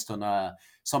money based on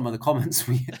some of the comments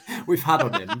we've had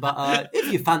on him. But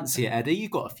if you fancy it, Eddie,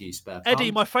 you've got a few spare.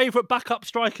 Eddie, my favourite backup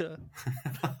striker.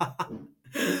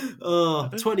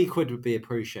 20 quid would be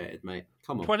appreciated, mate.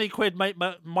 Come on. 20 quid might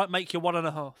make you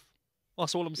 1.5.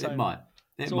 That's all I'm saying. It might.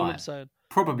 That's all I'm saying.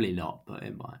 Probably not, but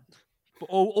it might. But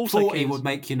also 40 would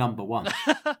make you number one.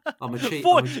 I'm a cheap.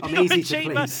 I'm easy to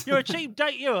please. You're a cheap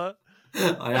date, you are.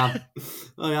 I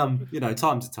am. You know,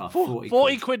 times are tough.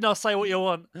 40 quid and I'll say what you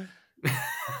want.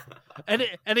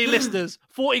 Any listeners,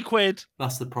 40 quid.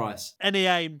 That's the price. Any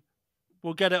aim,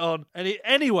 we'll get it on.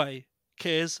 Anyway,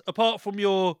 Kiers, apart from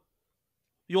your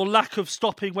lack of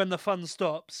stopping when the fun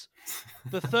stops,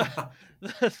 the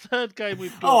third game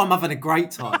we've got. Oh, I'm having a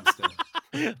great time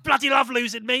still. Bloody love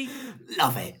losing me.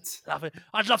 Love it. Love it.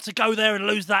 I'd love to go there and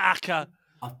lose that acca.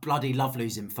 I bloody love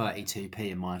losing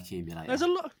 32p in my accumulator.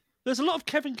 There's a lot of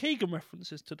Kevin Keegan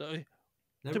references today.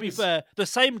 There to be is. fair, the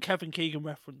same Kevin Keegan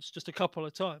reference, just a couple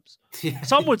of times. Yeah.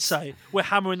 Some would say we're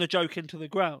hammering the joke into the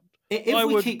ground. If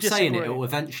we keep saying it, it will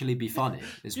eventually be funny.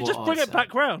 You just bring it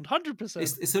back round,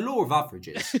 100%. It's a law of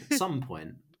averages. At some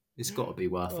point, it's got to be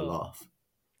worth a laugh.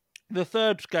 The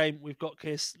third game we've got,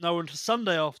 Kiss, now into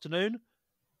Sunday afternoon.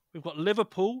 We've got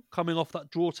Liverpool coming off that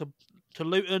draw to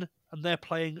Luton, and they're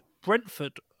playing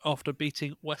Brentford after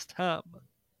beating West Ham.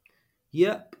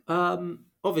 Yep.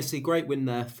 Obviously, great win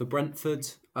there for Brentford.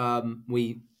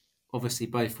 We obviously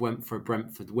both went for a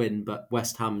Brentford win, but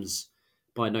West Ham's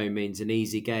by no means an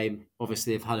easy game.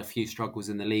 Obviously, they've had a few struggles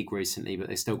in the league recently, but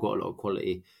they've still got a lot of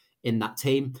quality in that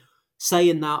team.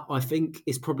 Saying that, I think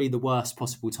it's probably the worst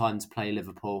possible time to play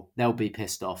Liverpool. They'll be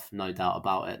pissed off, no doubt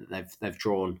about it. They've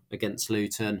drawn against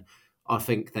Luton. I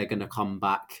think they're going to come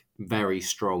back very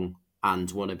strong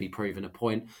and want to be proven a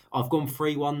point. I've gone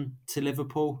 3-1 to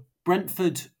Liverpool.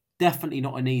 Brentford, definitely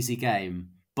not an easy game,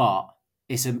 but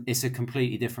it's a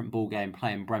completely different ball game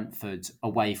playing Brentford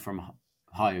away from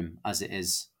home as it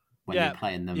is when you're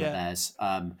playing them at theirs.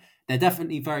 They're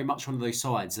definitely very much one of those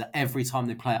sides that every time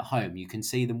they play at home, you can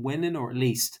see them winning or at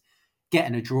least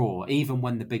getting a draw, even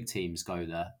when the big teams go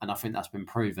there. And I think that's been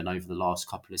proven over the last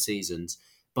couple of seasons.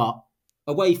 But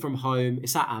away from home,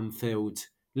 it's at Anfield.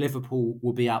 Liverpool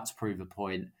will be out to prove a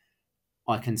point.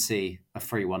 I can see a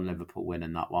 3-1 Liverpool win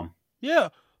in that one. Yeah,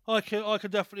 I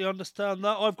can definitely understand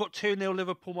that. I've got 2-0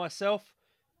 Liverpool myself.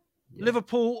 Yeah.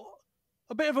 Liverpool,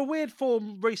 a bit of a weird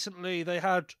form recently. They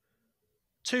had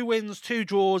 2 wins, 2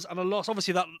 draws, and a loss.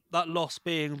 Obviously, that loss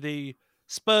being the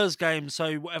Spurs game,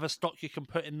 so whatever stock you can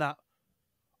put in that,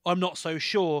 I'm not so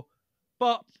sure.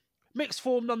 But mixed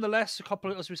form nonetheless. A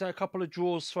couple of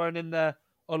draws thrown in there,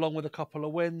 along with a couple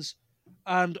of wins.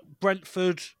 And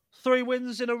Brentford, 3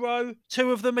 wins in a row.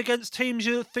 2 of them against teams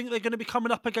you think they're going to be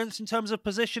coming up against in terms of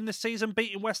position this season.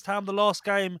 Beating West Ham the last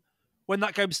game. When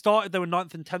that game started, they were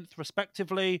 9th and 10th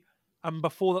respectively. And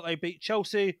before that, they beat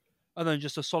Chelsea. And then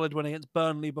just a solid win against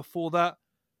Burnley before that.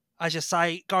 As you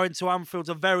say, going to Anfield's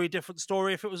a very different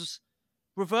story. If it was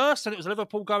reversed and it was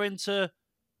Liverpool going to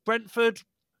Brentford,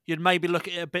 you'd maybe look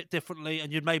at it a bit differently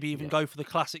and you'd maybe even go for the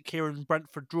classic Kieran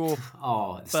Brentford draw.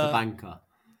 Oh, it's the banker.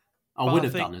 I would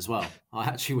have done as well. I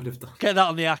actually would have done. Get that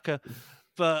on the acca.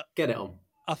 But get it on.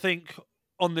 I think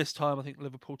on this time, I think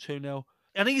Liverpool 2-0.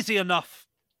 An easy enough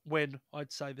win,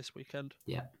 I'd say, this weekend.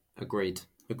 Yeah, agreed.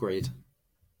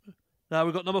 Now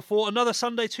we've got number 4, another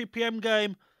Sunday 2 p.m.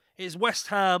 game. It's West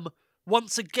Ham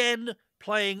once again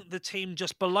playing the team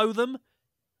just below them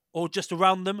or just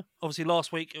around them. Obviously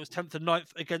last week it was 10th and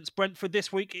 9th against Brentford.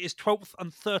 This week it is 12th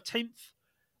and 13th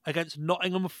against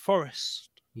Nottingham Forest.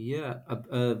 Yeah,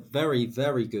 a very,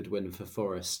 very good win for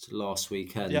Forest last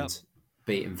weekend,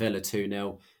 beating Villa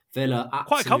 2-0. Villa absolutely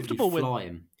quite a comfortable flying.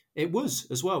 Win. It was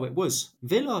as well, it was.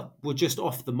 Villa were just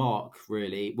off the mark,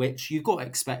 really, which you've got to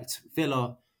expect.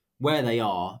 Villa, where they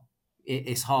are,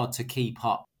 it's hard to keep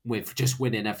up with just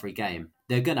winning every game.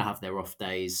 They're going to have their off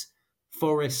days.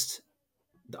 Forest,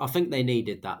 I think they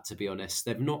needed that, to be honest.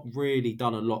 They've not really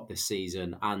done a lot this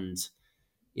season, and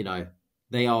you know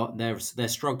they're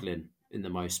struggling in the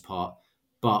most part.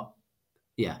 But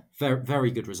yeah, very, very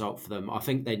good result for them. I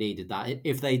think they needed that.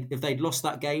 If they'd lost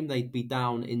that game, they'd be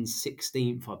down in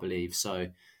 16th, I believe. So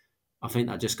I think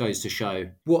that just goes to show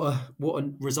what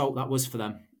a result that was for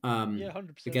them.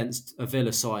 100%. Against a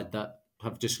Villa side that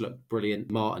have just looked brilliant.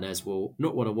 Martinez will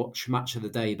not want to watch Match of the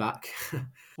Day back.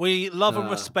 We love and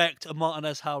respect a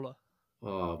Martinez howler.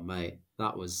 Oh, mate,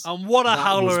 that was... And what a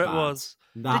howler it was.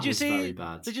 That was very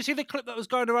bad. Did you see the clip that was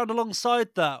going around alongside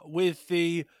that with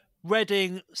the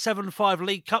Reading 7-5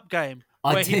 League Cup game?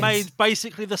 Where he made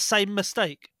basically the same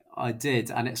mistake. I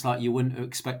did, and it's like you wouldn't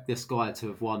expect this guy to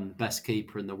have won Best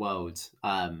Keeper in the world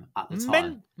at the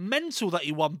time. Mental that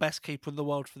he won Best Keeper in the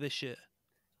world for this year.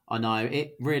 I know,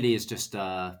 it really is just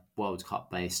World Cup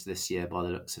based this year by the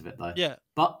looks of it, though. Yeah.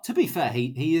 But to be fair,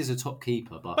 he is a top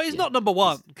keeper. But he's not number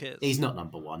 1, kids. He's not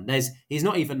number 1. He's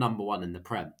not even number 1 in the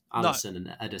Prem. Alisson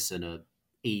and Edison are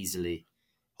easily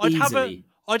I'd have a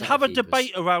keepers.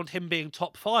 debate around him being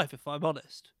top 5, if I'm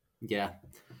honest. Yeah,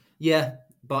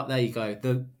 but there you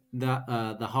go.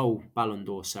 the whole Ballon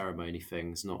d'Or ceremony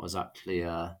thing's not exactly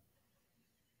very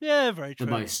the true.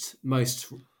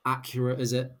 most accurate,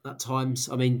 is it? At times,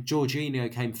 I mean,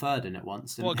 Jorginho came third in it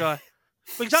once. Didn't What he? guy?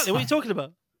 Exactly. So- What are you talking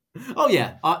about? Oh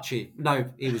yeah, Archie. No,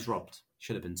 he was robbed.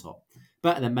 Should have been top.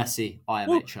 Better than Messi, Well,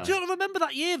 IMHO. do you remember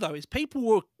that year though? Is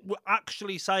people were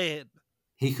actually saying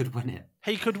He could win it.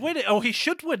 he could win it or he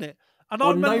should win it, and I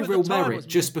On no remember at the real time merit, was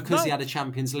just because he no. had a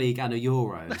Champions League and a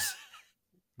Euros.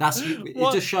 It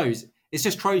What? just shows. It's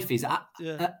just trophies.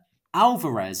 Yeah.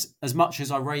 Alvarez, as much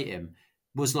as I rate him,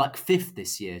 was like 5th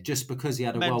this year just because he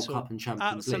had a World Mental. Cup and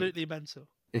Champions League. Absolutely mental.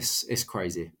 It's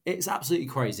crazy. It's absolutely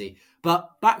crazy.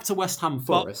 But back to West Ham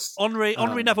Forest. But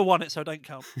Henry never won it, so don't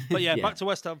count. But yeah, back to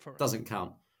West Ham Forest. Doesn't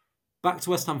count. Back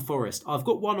to West Ham Forest. I've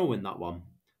got 1-1 in that one.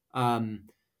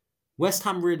 West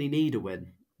Ham really need a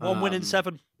win. 1 win in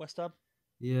 7, West Ham.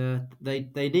 Yeah,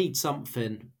 they need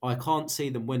something. I can't see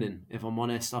them winning, if I'm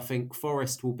honest. I think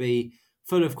Forest will be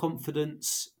full of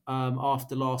confidence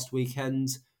after last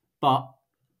weekend. But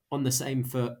on the same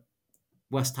foot,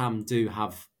 West Ham do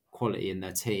have quality in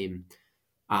their team.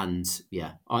 And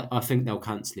yeah, I think they'll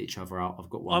cancel each other out. I've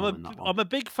got 1-1 in that one. I'm a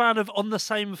big fan of on the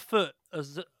same foot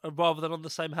as rather than on the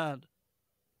same hand.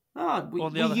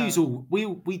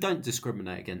 We don't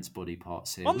discriminate against body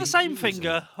parts here. On the same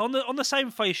finger, on the same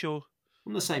facial,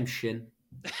 on the same shin,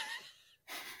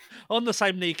 on the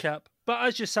same kneecap. But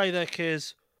as you say there,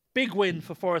 Kiers, big win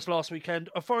for Forest last weekend.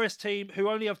 A Forest team who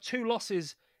only have 2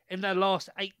 losses in their last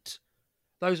 8.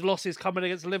 Those losses coming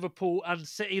against Liverpool and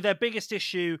City. Their biggest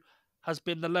issue has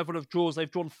been the level of draws. They've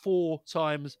drawn 4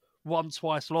 times, won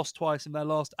twice, lost twice in their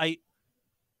last 8.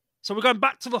 So we're going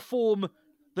back to the form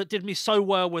that did me so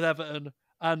well with Everton,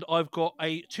 and I've got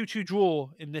a 2-2 draw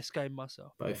in this game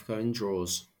myself. Both going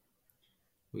draws.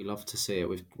 We love to see it.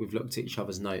 We've looked at each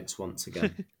other's notes once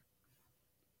again.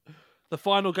 The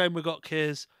final game we got,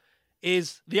 Kiers,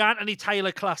 is the Anthony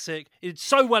Taylor Classic. He did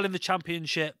so well in the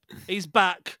Championship. He's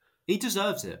back. He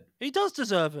deserves it. He does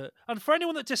deserve it. And for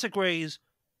anyone that disagrees,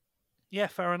 yeah,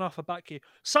 fair enough, I back you.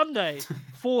 Sunday,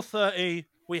 4:30,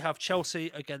 we have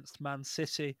Chelsea against Man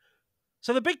City.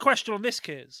 So the big question on this,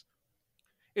 Kiers,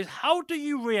 is how do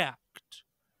you react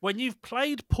when you've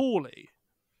played poorly,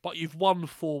 but you've won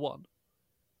 4-1?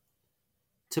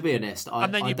 To be honest, I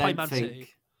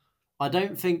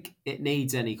don't think it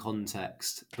needs any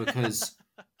context because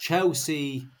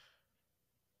Chelsea,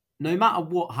 no matter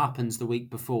what happens the week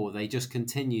before, they just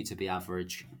continue to be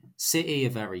average. City are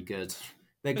very good.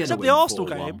 They're going to win 4-1. Except the Arsenal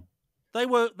game, they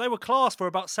were class for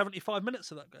about 75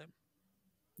 minutes of that game.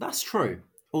 That's true.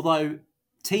 Although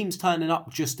teams turning up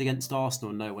just against Arsenal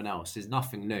and no one else is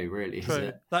nothing new, really, True. Is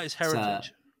it? That is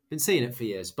heritage. Been seeing it for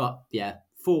years. But yeah,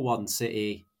 4-1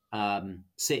 City.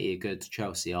 City are good,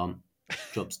 Chelsea aren't.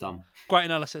 Job's done. Great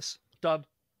analysis. Done.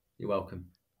 You're welcome.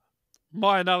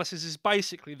 My analysis is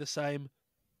basically the same.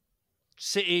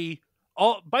 City,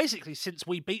 basically since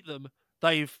we beat them,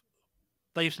 they've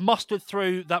mustered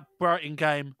through that Brighton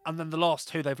game, and then the last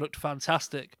 2 they've looked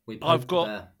fantastic.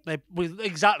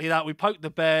 Exactly that. We poked the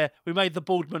bear. We made the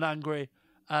Baldman angry,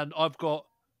 and I've got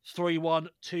 3-1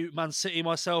 to Man City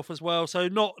myself as well. So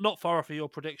not far off of your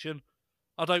prediction.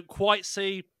 I don't quite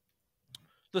see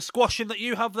the squashing that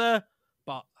you have there,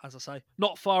 but as I say,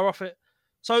 not far off it.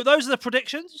 So those are the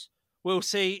predictions. We'll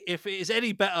see if it is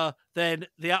any better than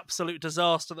the absolute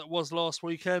disaster that was last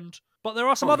weekend. But there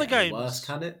are some other games. Worse,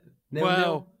 can it?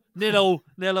 Nil,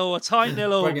 a tight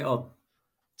 0. Bring it on.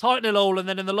 Tight 0, and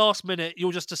then in the last minute,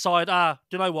 you'll just decide,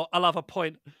 do you know what? I'll have a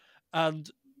point, and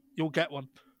you'll get one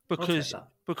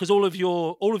because all of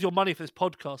your money for this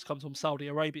podcast comes from Saudi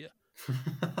Arabia.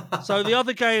 So the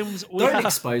other games don't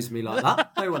expose me like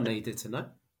that. No one needed to know.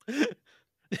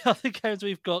 The other games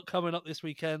we've got coming up this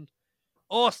weekend: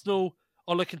 Arsenal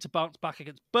are looking to bounce back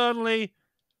against Burnley.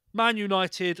 Man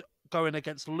United going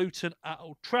against Luton at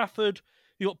Old Trafford.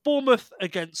 You've got Bournemouth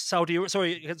against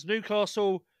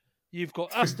Newcastle. You've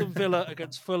got Aston Villa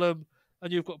against Fulham,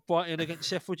 and you've got Brighton against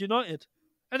Sheffield United.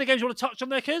 Any games you want to touch on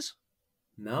there, Kiz?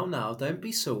 No, don't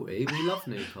be salty. We love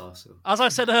Newcastle. As I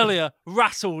said earlier,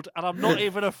 rattled, and I'm not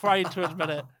even afraid to admit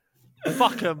it.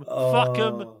 Fuck them.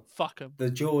 Fuck them. The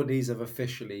Geordies have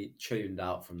officially tuned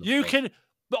out from the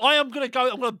But I'm going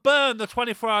to burn the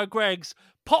 24-hour Gregs.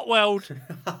 Potweld,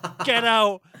 get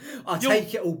out. I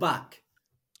take it all back.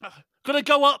 Going to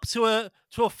go up to a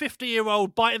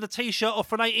 50-year-old, biting the T-shirt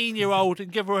off an 18-year-old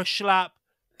and give her a slap.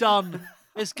 Done.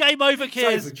 It's game over,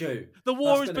 kids. The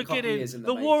war is beginning.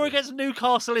 The war against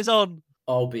Newcastle is on.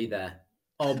 I'll be there.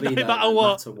 I'll be there no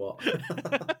matter what.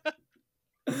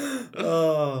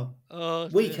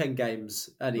 Weekend games,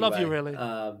 anyway. Love you, really.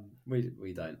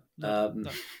 We don't. No,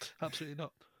 absolutely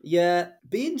not. Yeah,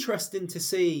 be interesting to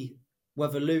see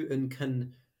whether Luton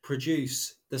can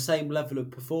produce the same level of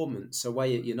performance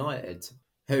away at United,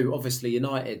 who obviously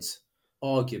United,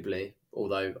 arguably,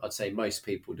 although I'd say most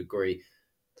people would agree,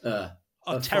 Are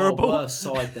a far terrible. worse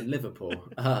side than Liverpool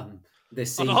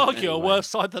this I'd season argue a anyway. worse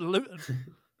side than Luton.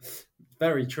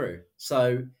 Very true.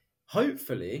 So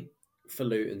hopefully, for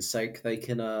Luton's sake, they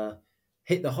can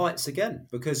hit the heights again,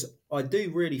 because I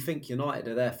do really think United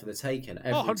are there for the taking Oh,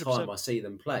 every time 100%. I see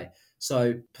them play.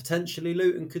 So potentially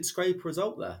Luton could scrape a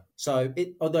result there. So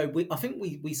I think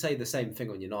we say the same thing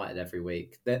on United every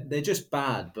week. They're just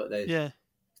bad, but Yeah.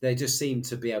 they just seem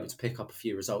to be able to pick up a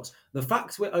few results. The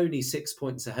fact we're only 6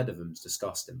 points ahead of them is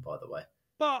disgusting, by the way.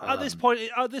 But at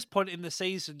this point in the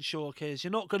season, sure, Kears,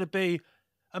 you're not going to be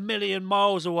a million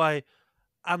miles away.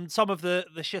 And some of the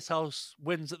shithouse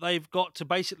wins that they've got to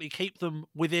basically keep them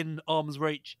within arm's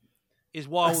reach is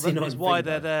That's the why annoying thing,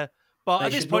 they're though. there. But They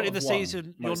at this should point not in have the won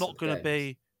season, you're most of not the going to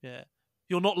games. be,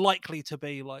 you're not likely to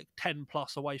be like 10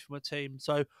 plus away from a team.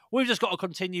 So we've just got to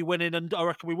continue winning, and I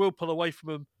reckon we will pull away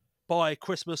from them by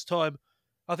Christmas time.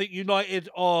 I think United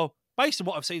are, based on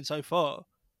what I've seen so far,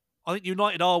 I think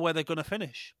United are where they're going to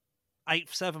finish, 8th,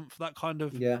 7th, that kind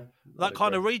of Yeah, I'd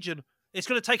agree. region. It's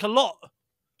going to take a lot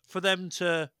for them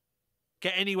to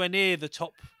get anywhere near the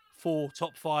top 4,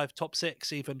 top 5, top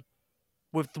 6 even.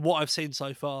 With what I've seen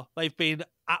so far, they've been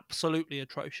absolutely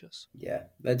atrocious. Yeah,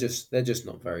 they're just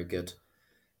not very good.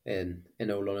 In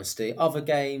all honesty, other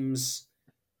games,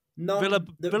 none that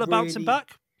Villa bouncing really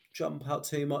back. jump out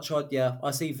too much.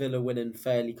 I see Villa winning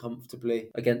fairly comfortably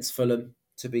against Fulham.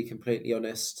 To be completely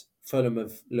honest, Fulham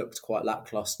have looked quite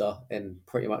lackluster in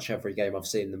pretty much every game I've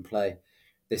seen them play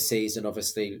this season.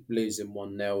 Obviously, losing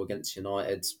 1-0 against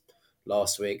United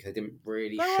last week, they didn't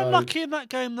really They were show. unlucky in that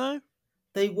game, though.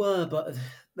 They were, but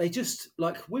they just,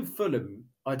 like with Fulham,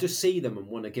 I just see them and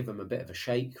want to give them a bit of a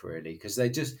shake, really, because there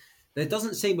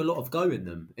doesn't seem a lot of go in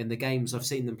them in the games I've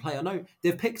seen them play. I know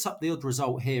they've picked up the odd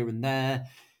result here and there,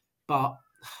 but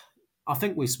I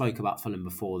think we spoke about Fulham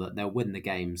before, that they'll win the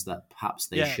games that perhaps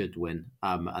they should win,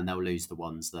 and they'll lose the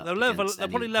ones that against They'll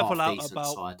probably any level half out decent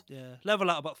about side.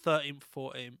 level out about 13th,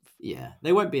 14th. Yeah,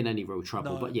 they won't be in any real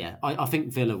trouble. No. But yeah, I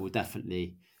think Villa will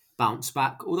definitely bounce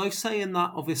back. Although saying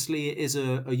that, obviously it is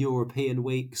a European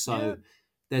week, so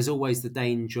there's always the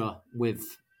danger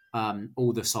with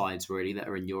all the sides really that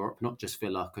are in Europe, not just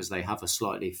Villa, because they have a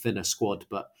slightly thinner squad,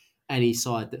 but any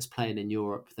side that's playing in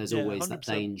Europe, there's always 100%. that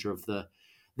danger of the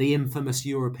infamous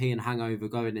European hangover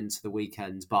going into the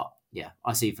weekends. But yeah,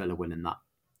 I see Villa winning that.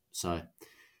 So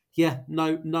yeah,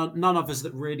 none of us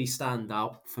that really stand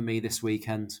out for me this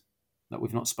weekend that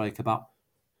we've not spoke about.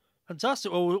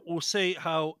 Fantastic. Well, we'll see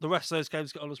how the rest of those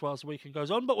games get on as well as the weekend goes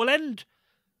on. But we'll end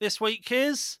this week,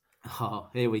 Kiz. Oh,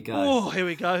 here we go. Oh, here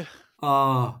we go.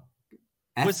 Oh,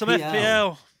 with some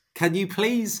FPL. Can you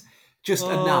please just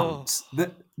announce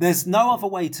that there's no other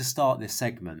way to start this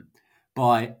segment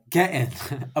by getting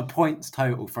a points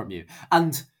total from you?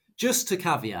 And just to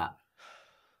caveat,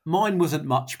 mine wasn't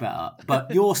much better,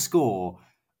 but your score,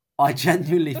 I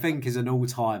genuinely think, is an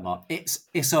all-timer. It's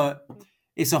a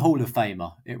Hall of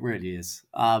Famer. It really is.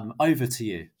 Over to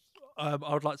you. I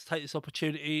would like to take this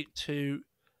opportunity to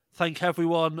thank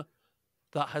everyone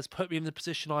that has put me in the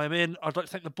position I am in. I'd like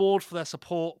to thank the board for their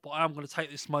support, but I am going to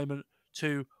take this moment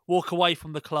to walk away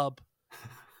from the club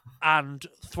and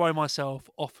throw myself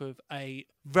off of a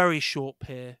very short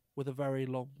pier with a very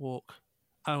long walk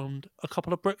and a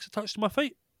couple of bricks attached to my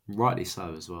feet. Rightly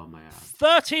so as well, mate.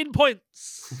 13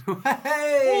 points!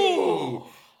 Hey! Ooh.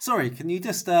 Sorry, can you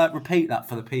just repeat that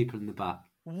for the people in the back?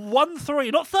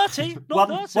 1-3, not 30,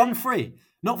 not 30. 1-3,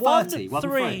 not 30.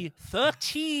 1-3,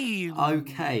 13.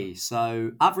 Okay,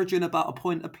 so averaging about a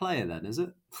point a player then, is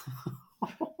it?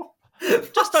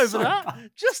 Just over that.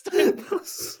 Just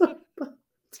over.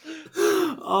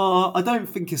 Oh, I don't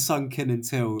think it's sunk in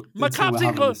until my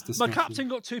captain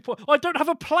got 2 points. I don't have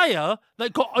a player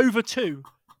that got over 2.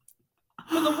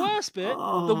 But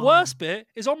the worst bit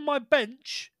is on my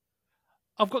bench.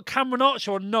 I've got Cameron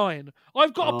Archer on 9.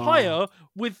 I've got a player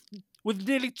with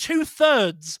nearly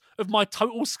 2/3 of my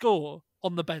total score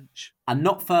on the bench. And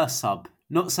not first sub,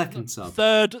 not second sub.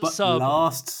 Third but sub.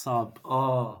 Last sub.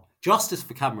 Oh, justice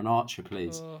for Cameron Archer,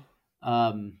 please.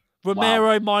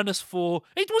 Romero wow. -4.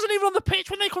 He wasn't even on the pitch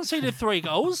when they conceded 3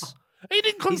 goals. He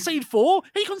didn't concede 4.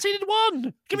 He conceded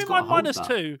 1. Give me my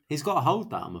 -2. He's got to hold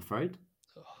that, I'm afraid.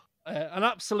 An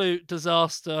absolute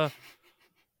disaster.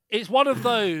 It's one of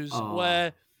those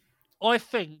where I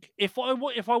think if I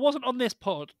wasn't on this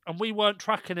pod and we weren't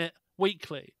tracking it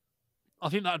weekly, I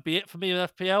think that'd be it for me with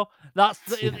FPL.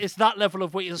 It's that level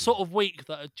of week. It's a sort of week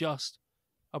that just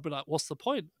I'll be like, what's the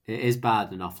point? It is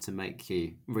bad enough to make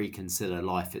you reconsider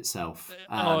life itself.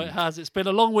 It has. It's been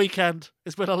a long weekend.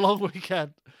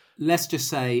 Let's just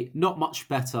say, not much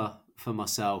better for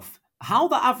myself. How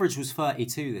the average was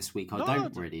 32 this week, I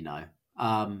don't really know.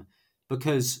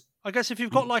 Because I guess if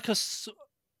you've got like because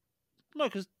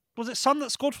was it Son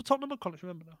that scored for Tottenham? I can't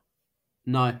remember now.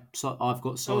 No, so I've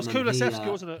got Son. It was Kulusevski,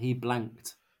 wasn't it? He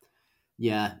blanked.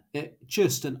 Yeah,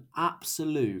 just an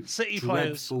absolute City dreadful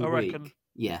players, I week. reckon.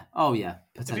 Yeah. Oh, yeah.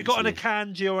 If you've got an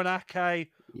Akanji or an Ake,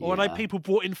 or I know people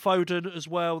brought in Foden as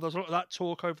well. There's a lot of that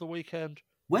talk over the weekend.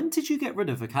 When did you get rid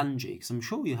of Akanji? Because I'm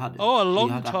sure you had him. Oh, a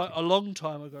long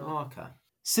time ago. Oh, okay.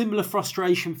 Similar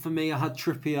frustration for me. I had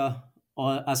Trippier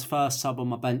as first sub on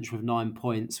my bench with 9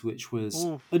 points, which was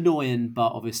annoying,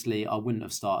 but obviously I wouldn't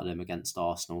have started him against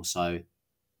Arsenal, so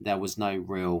there was no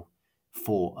real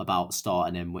thought about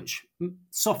starting him, which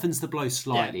softens the blow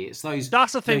slightly. It's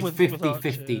that's the thing with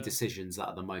 50-50 decisions that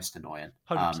are the most annoying.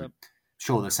 100%.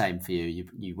 Sure, the same for you.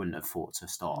 You wouldn't have thought to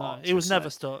start. No, he was never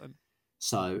starting.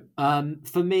 So,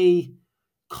 for me,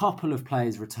 couple of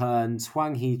players returned.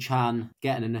 Hwang Hee-chan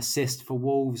getting an assist for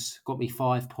Wolves, got me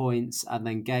 5 points, and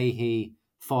then Gahey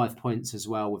 5 points as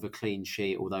well with a clean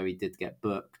sheet, although he did get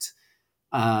booked.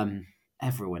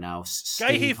 Everyone else.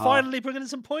 Gahey finally bringing in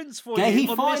some points for you.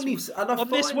 On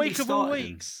this week of all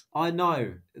weeks. I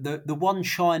know. The one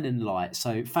shining light.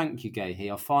 So thank you,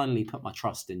 Gahey. I finally put my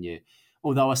trust in you.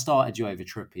 Although I started you over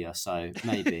Trippier, so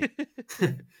maybe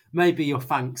maybe your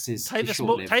thanks is take the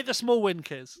small win,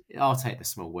 Kiz. I'll take the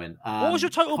small win. What was your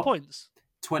total points?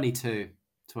 22.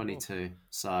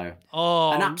 So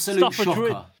an absolute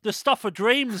shocker. The stuff of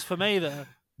dreams for me there.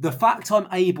 The fact I'm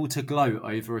able to gloat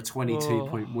over a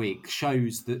 22-point week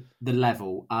shows the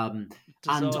level. And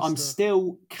I'm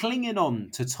still clinging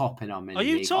on to top in our mini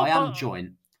league. Top? I am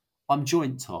joint. I'm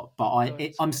joint top, but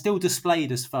I'm still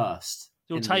displayed as first.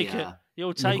 You'll take it.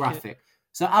 You'll take graphic.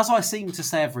 So as I seem to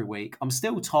say every week, I'm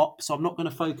still top, so I'm not going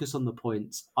to focus on the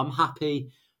points. I'm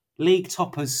happy. League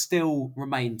toppers still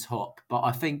remain top, but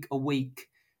I think a week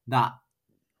that,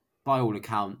 by all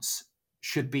accounts,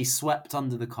 should be swept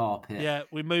under the carpet. Yeah,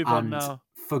 we move on now.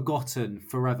 Forgotten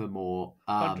forevermore.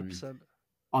 100%.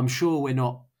 I'm sure we're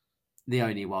not the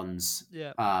only ones.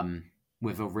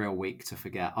 With a real week to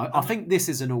forget. I think this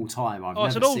is an all-time.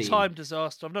 It's an all-time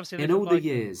disaster. I've never seen in all the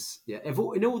years. Yeah,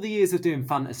 in all the years of doing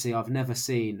fantasy, I've never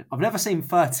seen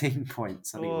 13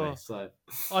 points anyway. So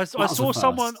I saw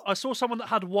someone that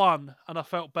had one, and I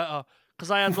felt better because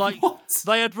they had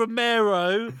they had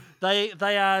Romero, they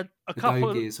had a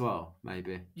couple as well,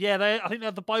 maybe. Yeah, I think they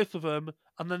had the both of them,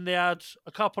 and then they had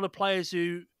a couple of players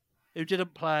who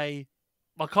didn't play.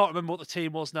 I can't remember what the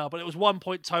team was now, but it was 1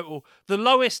 point total. The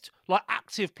lowest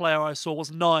active player I saw was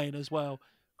 9 as well.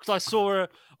 Because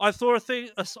I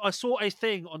saw a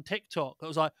thing on TikTok that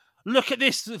was like, look at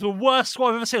this, the worst squad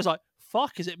I've ever seen. I was like,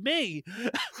 fuck, is it me?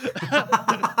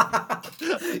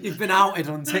 You've been outed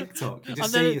on TikTok. You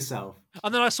just see yourself.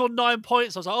 And then I saw 9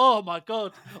 points. I was like, oh my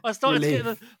God. I started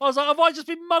I was like, have I just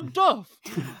been mugged off?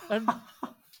 And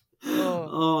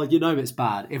it's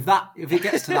bad. If it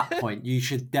gets to that point, you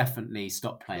should definitely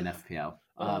stop playing FPL.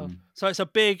 So it's a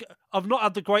big. I've not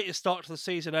had the greatest start to the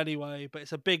season anyway, but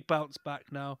it's a big bounce back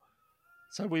now.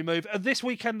 So we move. And this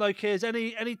weekend though, Kiers,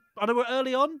 any? I know we're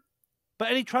early on,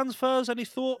 but any transfers? Any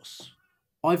thoughts?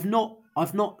 I've not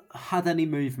had any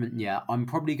movement yet. I'm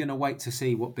probably going to wait to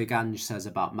see what Big Ange says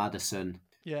about Maddison.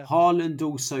 Yeah. Haaland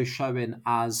also showing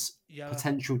as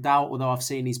potential doubt, although I've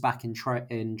seen he's back in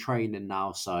training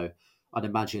now, so I'd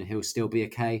imagine he'll still be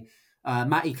okay.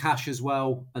 Matty Cash as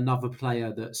well, another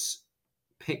player that's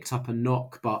picked up a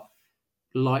knock, but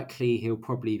likely he'll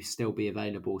probably still be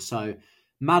available. So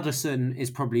Maddison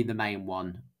is probably the main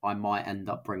one I might end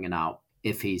up bringing out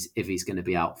if he's going to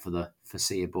be out for the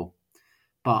foreseeable.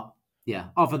 But yeah,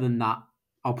 other than that,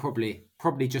 I'll probably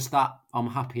just that. I'm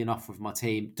happy enough with my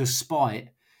team, despite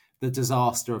the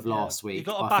disaster of last week.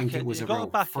 I think it was a real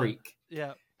freak.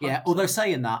 Yeah. Yeah. Although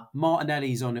saying that,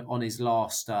 Martinelli's on his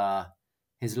last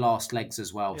legs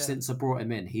as well. Yeah. Since I brought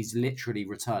him in, he's literally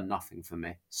returned nothing for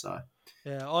me. So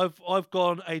yeah, I've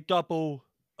gone a double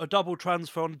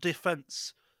transfer on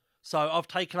defence. So I've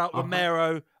taken out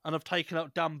Romero and I've taken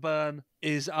out Dan Burn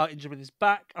is out injured with his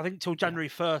back. I think till January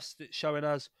 1st it's showing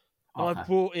us. And I've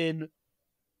brought in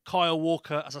Kyle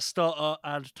Walker as a starter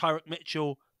and Tyrick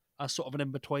Mitchell as sort of an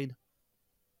in-between.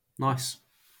 Nice.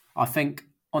 I think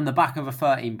on the back of a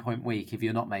 13-point week, if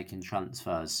you're not making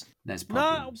transfers, there's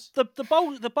problems. No,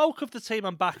 the bulk of the team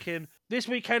I'm back in. This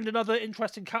weekend, another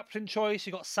interesting captain choice.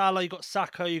 You got Salah, you got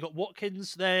Saka, you got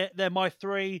Watkins. They're my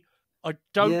three. I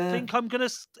don't think I'm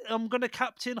gonna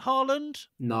captain Haaland.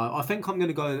 No, I think I'm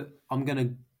gonna go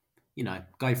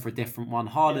for a different one.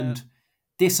 Haaland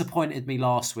disappointed me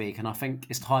last week, and I think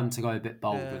it's time to go a bit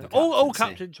bold with the captaincy. All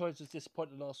captain choices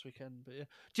disappointed last weekend. But do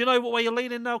you know what way you're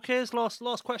leaning now, Kiers?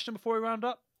 Last question before we round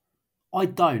up. I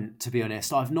don't, to be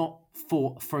honest. I've not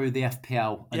thought through the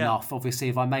FPL enough. Obviously,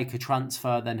 if I make a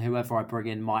transfer, then whoever I bring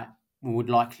in would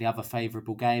likely have a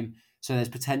favourable game. So there's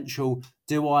potential.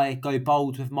 Do I go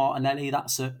bold with Martinelli?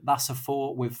 That's a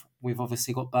thought. We've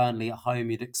obviously got Burnley at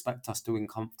home. You'd expect us to win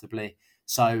comfortably.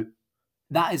 So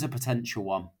that is a potential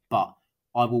one. But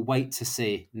I will wait to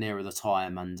see nearer the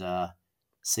time and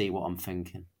see what I'm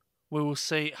thinking. We will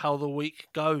see how the week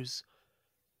goes.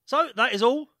 So that is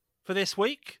all for this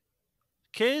week.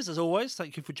 Kiers, as always,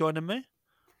 thank you for joining me.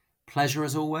 Pleasure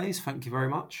as always. Thank you very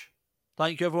much.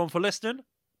 Thank you everyone for listening,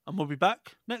 and we'll be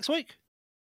back next week.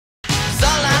 I'm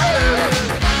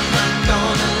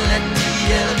gonna let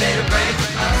the elevator